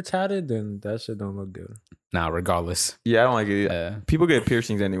like super tatted, then that shit don't look good. Nah, regardless. Yeah, I don't like it. Yeah. People get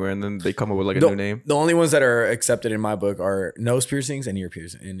piercings anywhere and then they come up with like a The- new name. The only ones that are accepted in my book are nose piercings and ear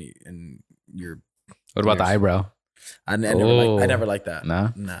piercing and your. What about the Ears. eyebrow? I Oh. never liked that.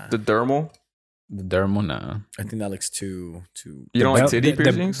 Nah. The dermal. The dermal? Nah. I think that looks too. You don't like Bel- titty the-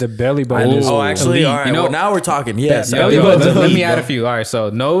 piercings? The belly Oh. button is Oh, actually, elite. all right. You know- well, now we're talking. Yes. Belly Yo, button's let me elite, add a bro. few. All right, so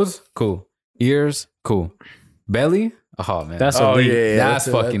nose, cool. Ears, cool. Belly, oh man, That's Oh, elite. yeah. that's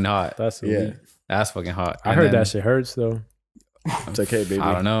that's- fucking hot. That's Yeah. elite. That's fucking hot. I And heard then- that shit hurts though. It's okay, baby.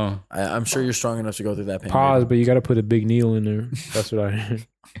 I don't know. I'm sure you're strong enough to go through that pain. Pause, baby. but you got to put a big needle in there. That's what I heard.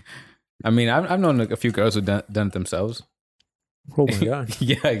 I mean, I've known a few girls who done it themselves. Oh my god.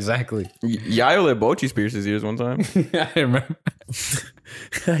 Yeah, exactly. Yayo let Bochis pierce his ears one time. I remember.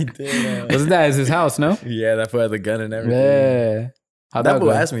 I did. Wasn't that at his house? No. Yeah, that fool had the gun and everything. Yeah. How'd That that fool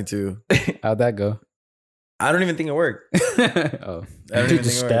go? asked me to. How'd that go? I don't even think it worked. Oh. I don't Dude even just think it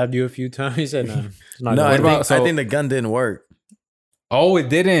worked. stabbed you a few times. He said, "No, it's not No, gonna I work." think, so- I think the gun didn't work. Oh, it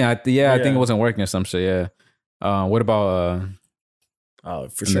didn't. I think Yeah. it wasn't working or some shit. Yeah. What about Oh,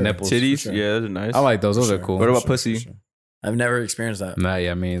 for and sure. the nipples? Titties? sure. Yeah, those are nice. I like those. Those For are sure. cool. What about For pussy? for I've never experienced that. Nah,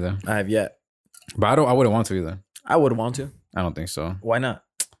 yeah, me either. I have yet. But I wouldn't want to either. I would want to. I don't think so. Why not?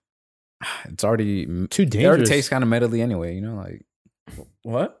 It's already Too It already dangerous. tastes kind of metally anyway. You know, like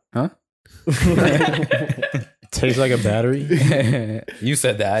What? huh? Tastes like a battery. You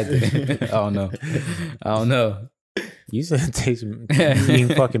said that. I didn't. I don't know. I don't know. You said it tastes eating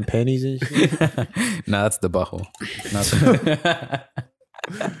fucking pennies and shit. Nah, that's the butthole. Not the-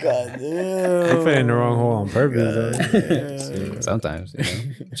 God damn. You fell in the wrong hole on purpose. Though. Sometimes, you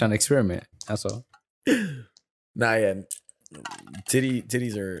know, trying to experiment. That's all. Nah, yeah.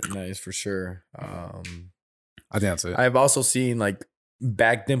 Titties are nice for sure. I think that's it. I've also seen like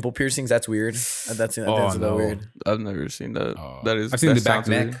back dimple piercings. That's weird. That's a Oh, little no. weird. I've never seen that. Oh. That is. I've seen that the back sounds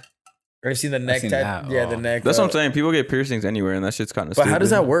neck. weird. Or I've seen the neck seen tat. that. Yeah, Oh. the neck. That's what I'm saying. People get piercings anywhere, and that shit's kind of. But how does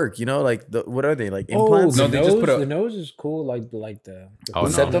that work? You know, like what are they like implants? No, the they just nose, put a- the nose is cool. Like the Oh, the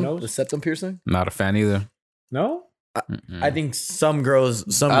no. septum, nose. the septum piercing. Not a fan either. No, Mm-mm. I think some girls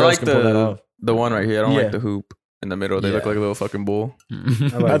I can like pull that off. the one right here. I don't Yeah. like the hoop in the middle. They look Yeah. like a little fucking bull.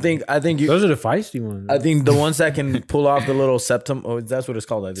 I think you. those are the feisty ones. I think the ones that can pull off the little septum. Oh, that's what it's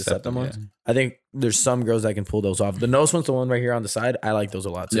called, like the septum, Septum, ones. I think there's some girls that can pull those off. The nose one's the one right here on the side. I like those a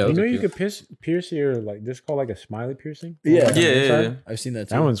lot too. Yeah, you those know are you cute. could pierce your like this called like a smiley piercing. Yeah. On the Yeah, yeah, inside. yeah. I've seen that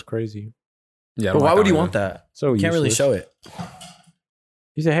too. That one's crazy. Yeah, I But don't why like would you one want that? So You can't really useless. show it.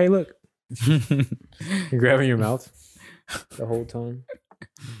 You say, "Hey, look," either. you're grabbing your mouth the whole time.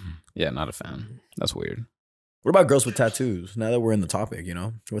 Yeah, not a fan. That's weird. What about girls with tattoos? Now that we're in the topic, you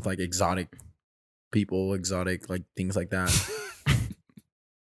know, with like exotic people, exotic like things like that.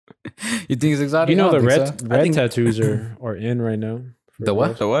 You think it's exotic? You know I the don't red think so. red think- tattoos are in right now. for The what?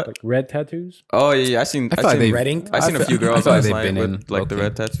 girls. The what? Like red tattoos. Oh yeah, I seen. I I feel like seen. they- Red ink. I seen a few girls feel like last they've night been in with like the low-key.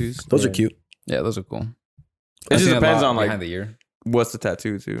 red tattoos. Those are Yeah. cute. Yeah, those are cool. It just depends on like behind the ear. what's the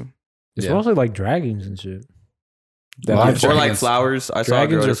tattoo too. It's Yeah. mostly like dragons and shit. A lot of Or like dragons. flowers. I saw a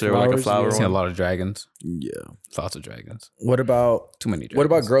Dragons girl or yesterday with like a flowers, flower yeah. I've seen a one. lot of dragons. Yeah. Lots of dragons. What about Too many dragons. what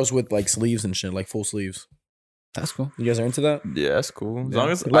about girls with like sleeves and shit, like full sleeves? That's cool. You guys are into that? Yeah, that's cool. As Yeah. long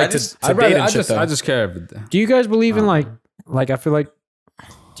as Like I to- just to date and shit, though. I just care. If, Do you guys believe in Uh-huh. like I feel like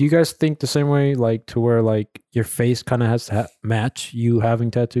do you guys think the same way like to where like your face kind of has to match you having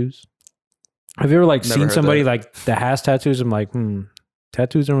tattoos? Have you ever like Never seen heard somebody that. like that has tattoos? I'm like,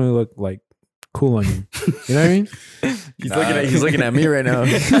 tattoos don't really look like cool on you. You know what I mean? He's looking at me right now.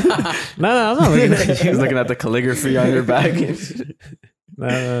 No, I'm not looking at you. He's looking at the calligraphy on your back.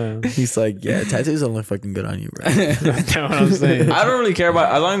 No. He's like, yeah, tattoos don't look fucking good on you, bro. That's what I'm saying. I don't really care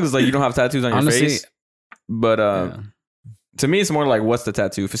about as long as like you don't have tattoos on your Honestly, face. But yeah. to me, it's more like what's the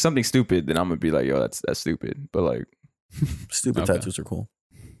tattoo? If it's something stupid, then I'm gonna be like, yo, that's stupid. But like, Stupid Okay. tattoos are cool.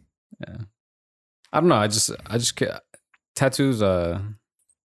 Yeah. I don't know. I just care. Tattoos.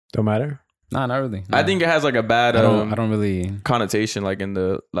 Don't matter. Nah, not really. I Nah. think it has like a bad I don't really. connotation like in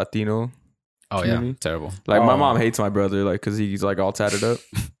the Latino. Oh yeah, community. terrible. Like my Oh. mom hates my brother like because he's like all tatted up.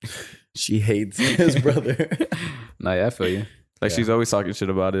 She hates his brother. Nah, yeah, I feel you. Like Yeah. she's always talking shit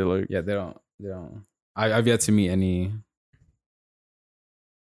about it. Like Yeah, they don't. I've yet to meet any.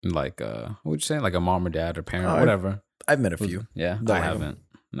 Like what would you say? Like a mom or dad or parent, Oh, whatever. I've met a few. Yeah, Don't I like 'em. haven't.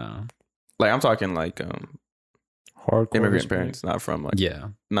 No. I'm talking like Hardcore immigrant respect. parents, not from like Yeah.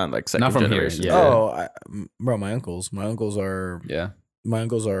 not like second Not from here, generation. yeah. Oh, bro, my uncles. My uncles are Yeah.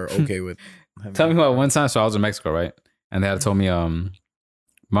 okay with. having- Tell me about one time. So I was in Mexico, right? And they had told me,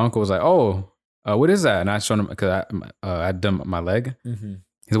 my uncle was like, "Oh, what is that?" And I showed him because I'd done my leg. Mhm.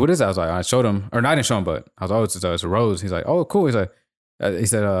 He's like, what is that? I was like, I showed him, or not, I didn't show him, but I was like, oh, it's a rose. He's like, oh, cool. He's like, he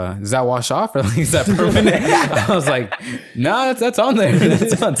said, does that wash off or is that permanent? I was like, nah, that's on there.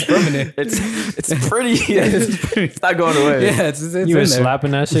 It's permanent. It's pretty. Yeah, it's not going away. Yeah, it's You were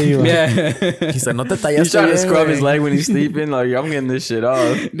slapping that shit. You like, yeah. He said, "No te tallaste He's trying to bien, scrub güey." his leg when he's sleeping. Like, I'm getting this shit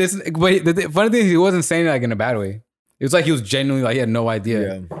off. But the funny thing is, he wasn't saying it like in a bad way. It was like he was genuinely like he had no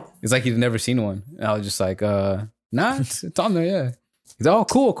idea. Yeah. It's like he'd never seen one. And I was just like, nah, it's on there, yeah. He's like,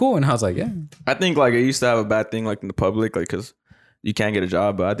 oh, cool. And I was like, yeah. I think like it used to have a bad thing like in the public, like because you can't get a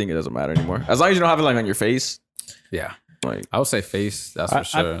job, but I think it doesn't matter anymore. As long as you don't have it like on your face. Yeah. Like I would say face, that's for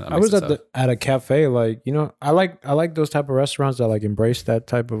sure. That I makes was it at a cafe, like, you know, I like those type of restaurants that like embrace that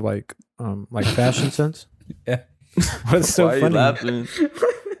type of like fashion sense. Yeah. What's so why are you funny laughing?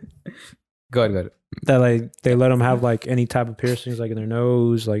 Go ahead. that like they let them have like any type of piercings, like in their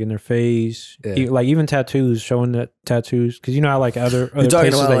nose, like in their face, Yeah. like even tattoos, showing that tattoos, because you know how like other You're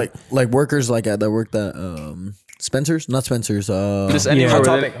talking places, about like workers like that work at Spencer's, not Spencer's. Just Yeah. anywhere Hot where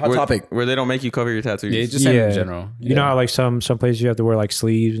Topic. they- Hot where- Topic. where they don't make you cover your tattoos. Yeah, just Yeah. in general. you know how like some places you have to wear like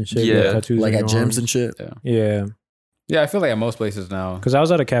sleeves and shit, Yeah. with tattoos Like on at your gyms arms. and shit. Yeah, Yeah, I feel like at most places now. because I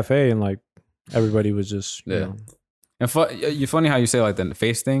was at a cafe and like everybody was just you Yeah. know, And you're funny how you say like the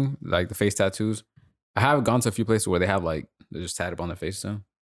face thing, like the face tattoos. I have gone to a few places where they have like they're just tatted up on their face too. And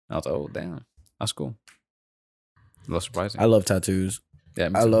I was like, oh damn, that's cool. A little surprising. I love tattoos. Yeah,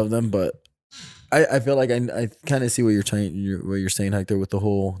 me I too. love them, but I feel like I kind of see what you're saying, Hector. With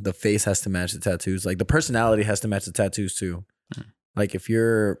the face has to match the tattoos. Like the personality has to match the tattoos too. Like if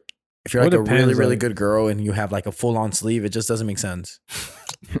you're Well, like it a really depends, really like- good girl and you have like a full on sleeve, it just doesn't make sense.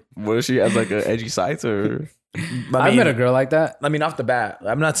 What if she has like an edgy side or I met a girl like that. I mean, off the bat,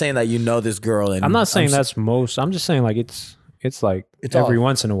 I'm not saying that you know this girl, and I'm not saying s- that's most. I'm just saying like it's like It's every all-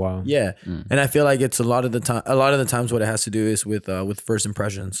 once in a while. Yeah, and I feel like it's a lot of the times what it has to do is with first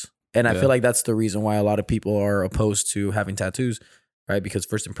impressions, and I Yeah. feel like that's the reason why a lot of people are opposed to having tattoos, right? Because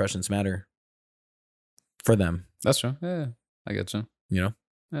first impressions matter for them, That's true. Yeah, I get you. you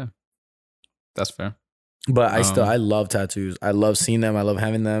know. That's fair. But Um, I love tattoos. I love seeing them. I love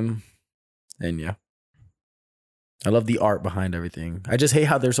having them, and yeah, I love the art behind everything. I just hate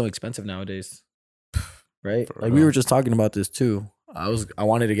how they're so expensive nowadays, right? For Like we real. were just talking about this too. I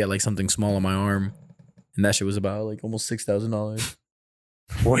wanted to get like something small on my arm, and that shit was about like almost $6,000.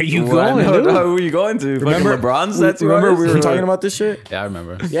 Where you What? going? No, dude? no, who are you going to? Remember- Fucking LeBron's tattoo Remember we artist? were talking about this shit? Yeah, I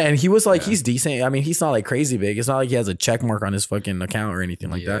remember. Yeah, and he was like, Yeah. he's decent. I mean, he's not like crazy big. It's not like he has a check mark on his fucking account or anything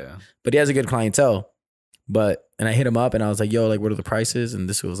like that. Yeah. But he has a good clientele. And I hit him up and I was like, yo, like, what are the prices? And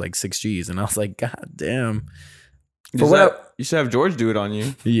this was like 6 G's. And I was like, God damn. You should have George do it on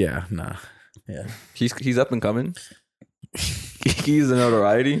you. Yeah, nah. Yeah. He's up and coming. He's the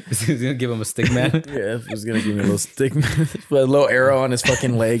notoriety. He's gonna give him a stick man. Yeah, if was gonna give me a little stick, put a little arrow on his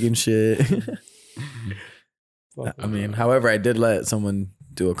fucking leg and shit. I mean, however, I did let someone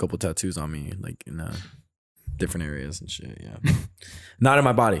do a couple tattoos on me, like in different areas and shit. Yeah, not in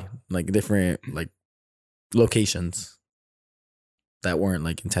my body, like different like locations that weren't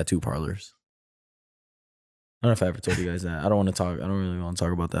like in tattoo parlors. I don't know if I ever told you guys that. I don't really want to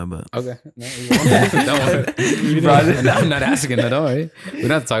talk about that, but Okay. No, don't worry. I'm not asking. No, don't worry. We don't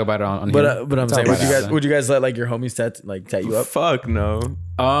have to talk about it on here. but I'm Talk saying, about it after. would you guys let like your homies tat you up? Fuck no.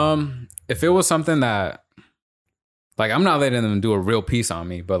 If it was something that, like, I'm not letting them do a real piece on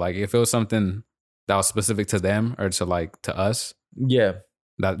me, but like, if it was something that was specific to them or to us, Yeah,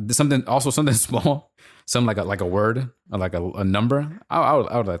 that something small, something like a word or like a number, I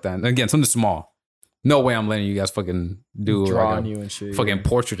would like that. And again, something small. No way I'm letting you guys fucking do draw like on a you and shit. fucking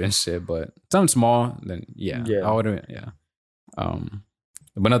portrait and shit, but something small, then yeah. Yeah. I would, yeah.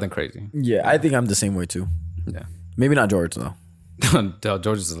 But nothing crazy. Yeah, I think I'm the same way too. Yeah. Maybe not George though.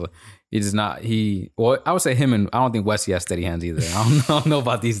 George is he's not well, I would say him, and I don't think Wesley has steady hands either. I don't know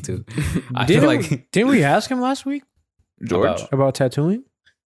about these two. I feel like Didn't we ask him last week George? about tattooing?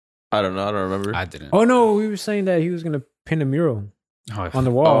 I don't know. I don't remember. I didn't. Oh no, we were saying that he was gonna pin a mural Oh, on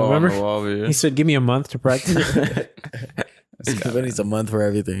the wall. on Remember? the wall, yeah. He said, "Give me a month to practice." But it's a month for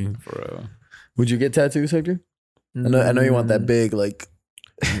everything. for real. Would you get tattoos, Hector? I know you want that big, like,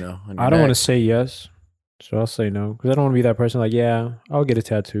 you know. on your I don't want to neck. say yes, so I'll say no because I don't want to be that person. Like, yeah, I'll get a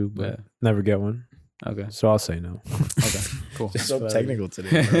tattoo, but Yeah. never get one. Okay. So I'll say no. Okay. Cool. So Just technical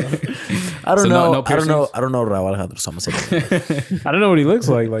today. bro. I don't So know. no I don't know. piercings? I don't know Raul Alejandro. So I'm gonna say I don't know what he looks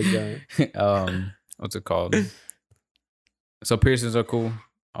like that. What's it called? So piercings are cool.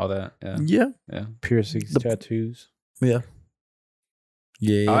 All that. Yeah. yeah, Yeah. Piercings, tattoos. yeah,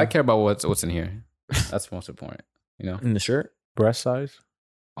 yeah. I care about what's in here. That's most important. You know. in the shirt. Breast size.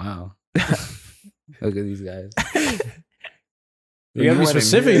 Wow. Look at these guys. You gotta be went in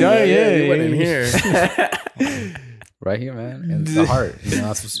specific, here. though. Yeah, you went in here. Right here, man. And the heart. You know,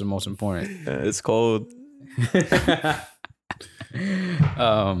 that's what's the most important. It's cold.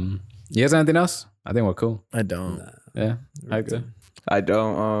 You guys have anything else? I think we're cool. I don't. Yeah. I do. I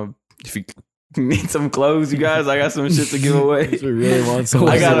don't. If you need some clothes, you guys, I got some shit to give away. We really want some.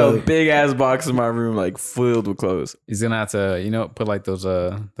 I got a big ass box in my room, like filled with clothes. He's gonna have to, you know, put like those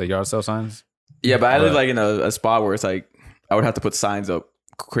the yard sale signs. Yeah, but I live like in a spot where it's like I would have to put signs up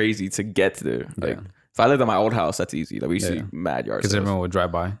crazy to get there. Like if I lived at my old house, that's easy. Like we used to see mad yard because sales. everyone would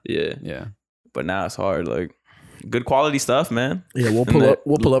drive by. Yeah, Yeah. but now it's hard. Like good quality stuff, man. Yeah, we'll pull up.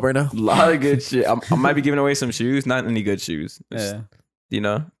 We'll pull up right now. A lot of good shit. I might be giving away some shoes. Not any good shoes. Just, you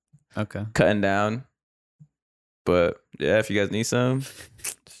know, Okay. cutting down. But yeah, if you guys need some,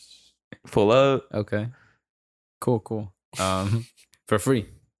 pull up Okay. Cool. For free.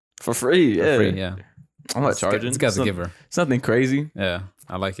 for free. Yeah, For free, yeah. I'm not charging. This guy's a giver. It's nothing crazy. Yeah.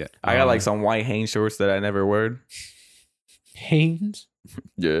 I like it. I got like some white Hanes shorts that I never wore. Hanes.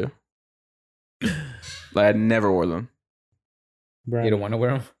 Yeah, like I never wore them. Bro. You don't want to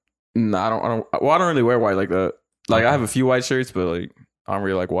wear them? No, I don't. Well, I don't really wear white like that. Like I have a few white shirts, but like I don't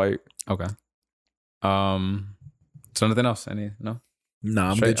really like white. Okay. So nothing else? Any no? Nah,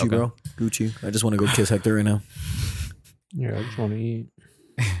 I'm Straight? Gucci, Okay. bro. Gucci. I just want to go kiss Hector right now. Yeah, I just want to eat.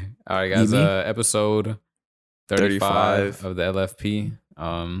 All right, guys. You me? Episode 35 of the LFP.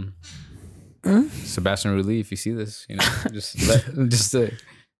 Sebastian Rulli, if you see this, you know,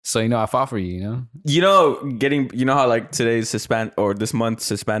 so you know I fought for you. You know. You know, you know how like today's Hispanic or this month's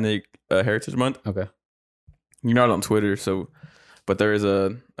Hispanic Heritage Month. Okay. You're not on Twitter, so but there is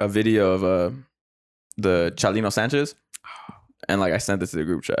a video of the Chalino Sanchez, and like I sent it to the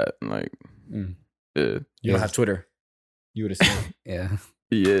group chat, and like yeah. You don't have Twitter. You would have seen. Yeah.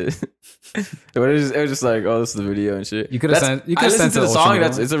 Yeah, it was just like, oh, this is the video and shit. You could have sent. You I could have listened sent to the song.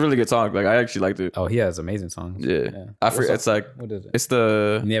 Ocean It's a really good song. Like I actually liked it. Oh, he has amazing songs. Yeah. I forget. It's like What is it? it's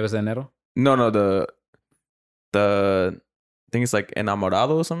the Nieves de Enero. no the I think it's like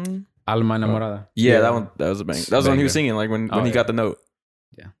Enamorado or something. Alma enamorada. Yeah, that one. That was a banger. That was when he was Banger. singing. Like when Oh, he yeah. got the note.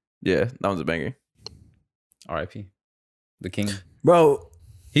 Yeah. Yeah, that one's a banger. R.I.P. The king. Bro,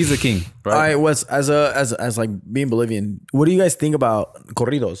 He's the king. Right? all right, what's as like being Bolivian, what do you guys think about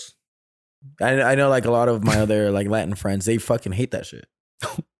corridos? I know like a lot of my other like Latin friends, they fucking hate that shit.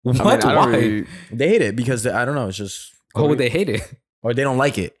 What? I mean, I don't Why? really- They hate it because I don't know, it's just Why would they hate it? or they don't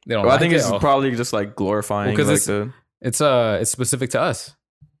like it. They don't Well, I like think it? it's Oh. probably just like glorifying. Well, 'cause like it's specific to us.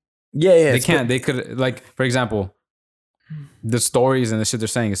 Yeah, They can't. They could like, for example, the stories and the shit they're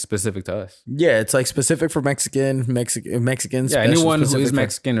saying is specific to us. Yeah, it's like specific for Mexicans. Yeah, anyone who is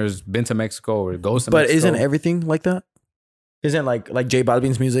Mexican or has been to Mexico or goes to But Mexico. isn't everything like that? Isn't like J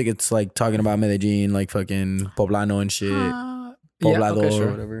Balvin's music? It's like talking about Medellin, like fucking Poblano and shit, Poblado okay, sure,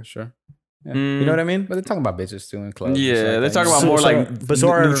 or whatever. Sure. You know what I mean? But they're talking about bitches too in clubs. Yeah, and shit they're like talking that. about more like but so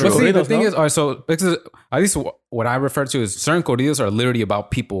are But see, the corridos, thing no? is, all right, so because at least what I refer to is certain corridos are literally about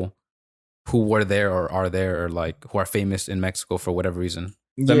people who were there or are there or like who are famous in Mexico for whatever reason.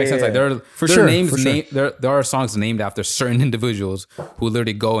 Does that make sense? Like there are For there sure, are names for sure. there are songs named after certain individuals who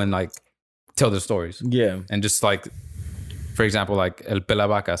literally go and like tell their stories Yeah. and just like, for example, like El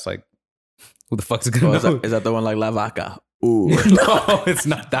Pelavacas, like who the fuck's gonna know? is that the one like La Vaca? Ooh. No, it's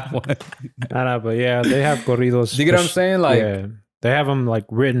not that one. Nah, but yeah, they have corridos. Do you get what I'm saying? Like, yeah, they have them like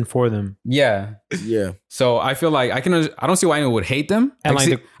written for them. yeah. Yeah. So I feel like I don't see why anyone would hate them. And I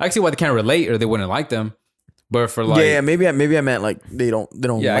can see why they can't relate or they wouldn't like them. But for like, yeah, maybe I meant like they don't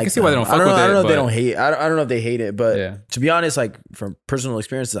Yeah, I like can see why they them. don't fuck with I don't it, know if they but- don't hate. I don't know if they hate it, but Yeah. to be honest, like from personal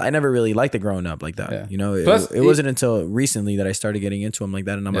experiences, I never really liked it growing up like that. Yeah. You know, Plus, it wasn't until recently that I started getting into them like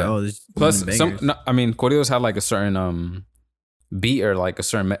that, and I'm Yeah. like, oh, this plus bangers. I mean, corridos have like a certain beat or like a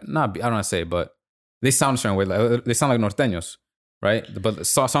certain not beat, I don't want to say it, but they sound a certain way. Like they sound like norteños, right? But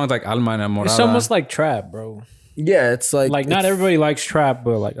songs like Alma Enamorada. It's almost like trap, bro. Yeah, it's like Like not everybody likes trap,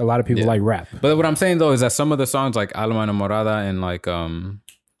 but like a lot of people Yeah. like rap. But what I'm saying though is that some of the songs like Alma Enamorada and like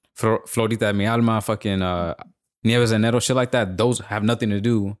Florita de mi Alma, fucking Nieves de Enero, shit like that, those have nothing to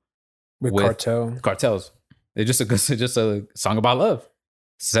do With with cartel. cartels. It's just a song about love.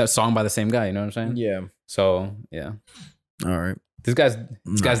 It's a song by the same guy, you know what I'm saying? yeah. So yeah. All right. This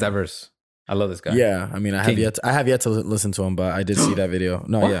guy's diverse. I love this guy. Yeah, I mean, I King. have yet to listen to him, but I did see that video.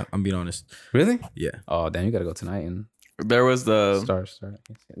 No, What? yeah, I'm being honest. Really? Yeah. Oh damn, you gotta go tonight and There was the start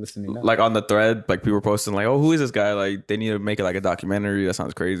listening now. like on the thread, like people were posting like, oh, who is this guy? Like they need to make it like a documentary. That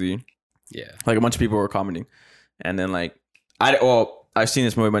sounds crazy. Yeah. Like a bunch of people were commenting, and then like I've seen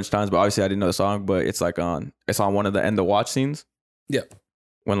this movie a bunch of times, but obviously I didn't know the song. But it's on one of the end of watch scenes. Yeah.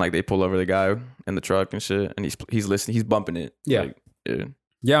 when like they pull over the guy in the truck and shit, and he's listening, he's bumping it. Yeah. Like, yeah.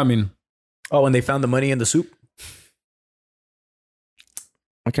 Yeah, I mean, Oh, and they found the money in the soup.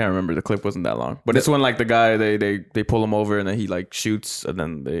 I can't remember. The clip wasn't that long, but it's when like the guy they pull him over and then he like shoots and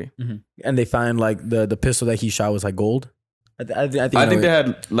then they. And they find like the pistol that he shot was like gold. I think they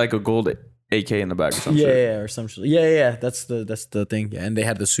had like a gold AK in the back or something. Yeah, or some shit. Yeah. That's the thing. Yeah, and they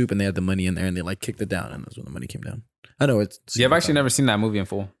had the soup and they had the money in there and they like kicked it down and that's when the money came down. I know it's. yeah, I've actually never seen that movie in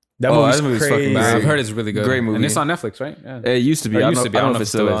full. That movie's fucking crazy. bad. I've heard it's really good. Great movie. And it's on Netflix, right? Yeah. It used to be. Or it I used to be. don't know if it's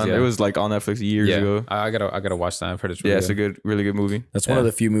still on. yeah. It was like on Netflix years ago. I gotta watch that. I've heard it's really Yeah, good. it's a really good movie. That's one of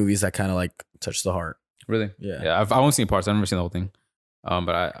the few movies that kind of like touch the heart. Really? Yeah. Yeah, I've only seen parts. I've never seen the whole thing. But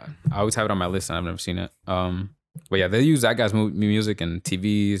I always have it on my list and I've never seen it. But yeah, they use that guy's music in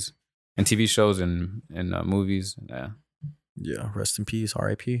TVs and TV shows and movies. Yeah. Yeah. Rest in peace.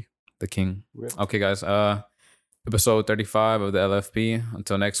 R.I.P. The King. Okay, guys. Episode 35 of the LFP.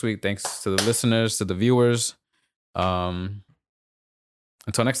 Until next week, thanks to the listeners, to the viewers. Until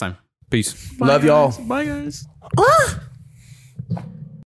next time. Peace. Love y'all. Bye, guys.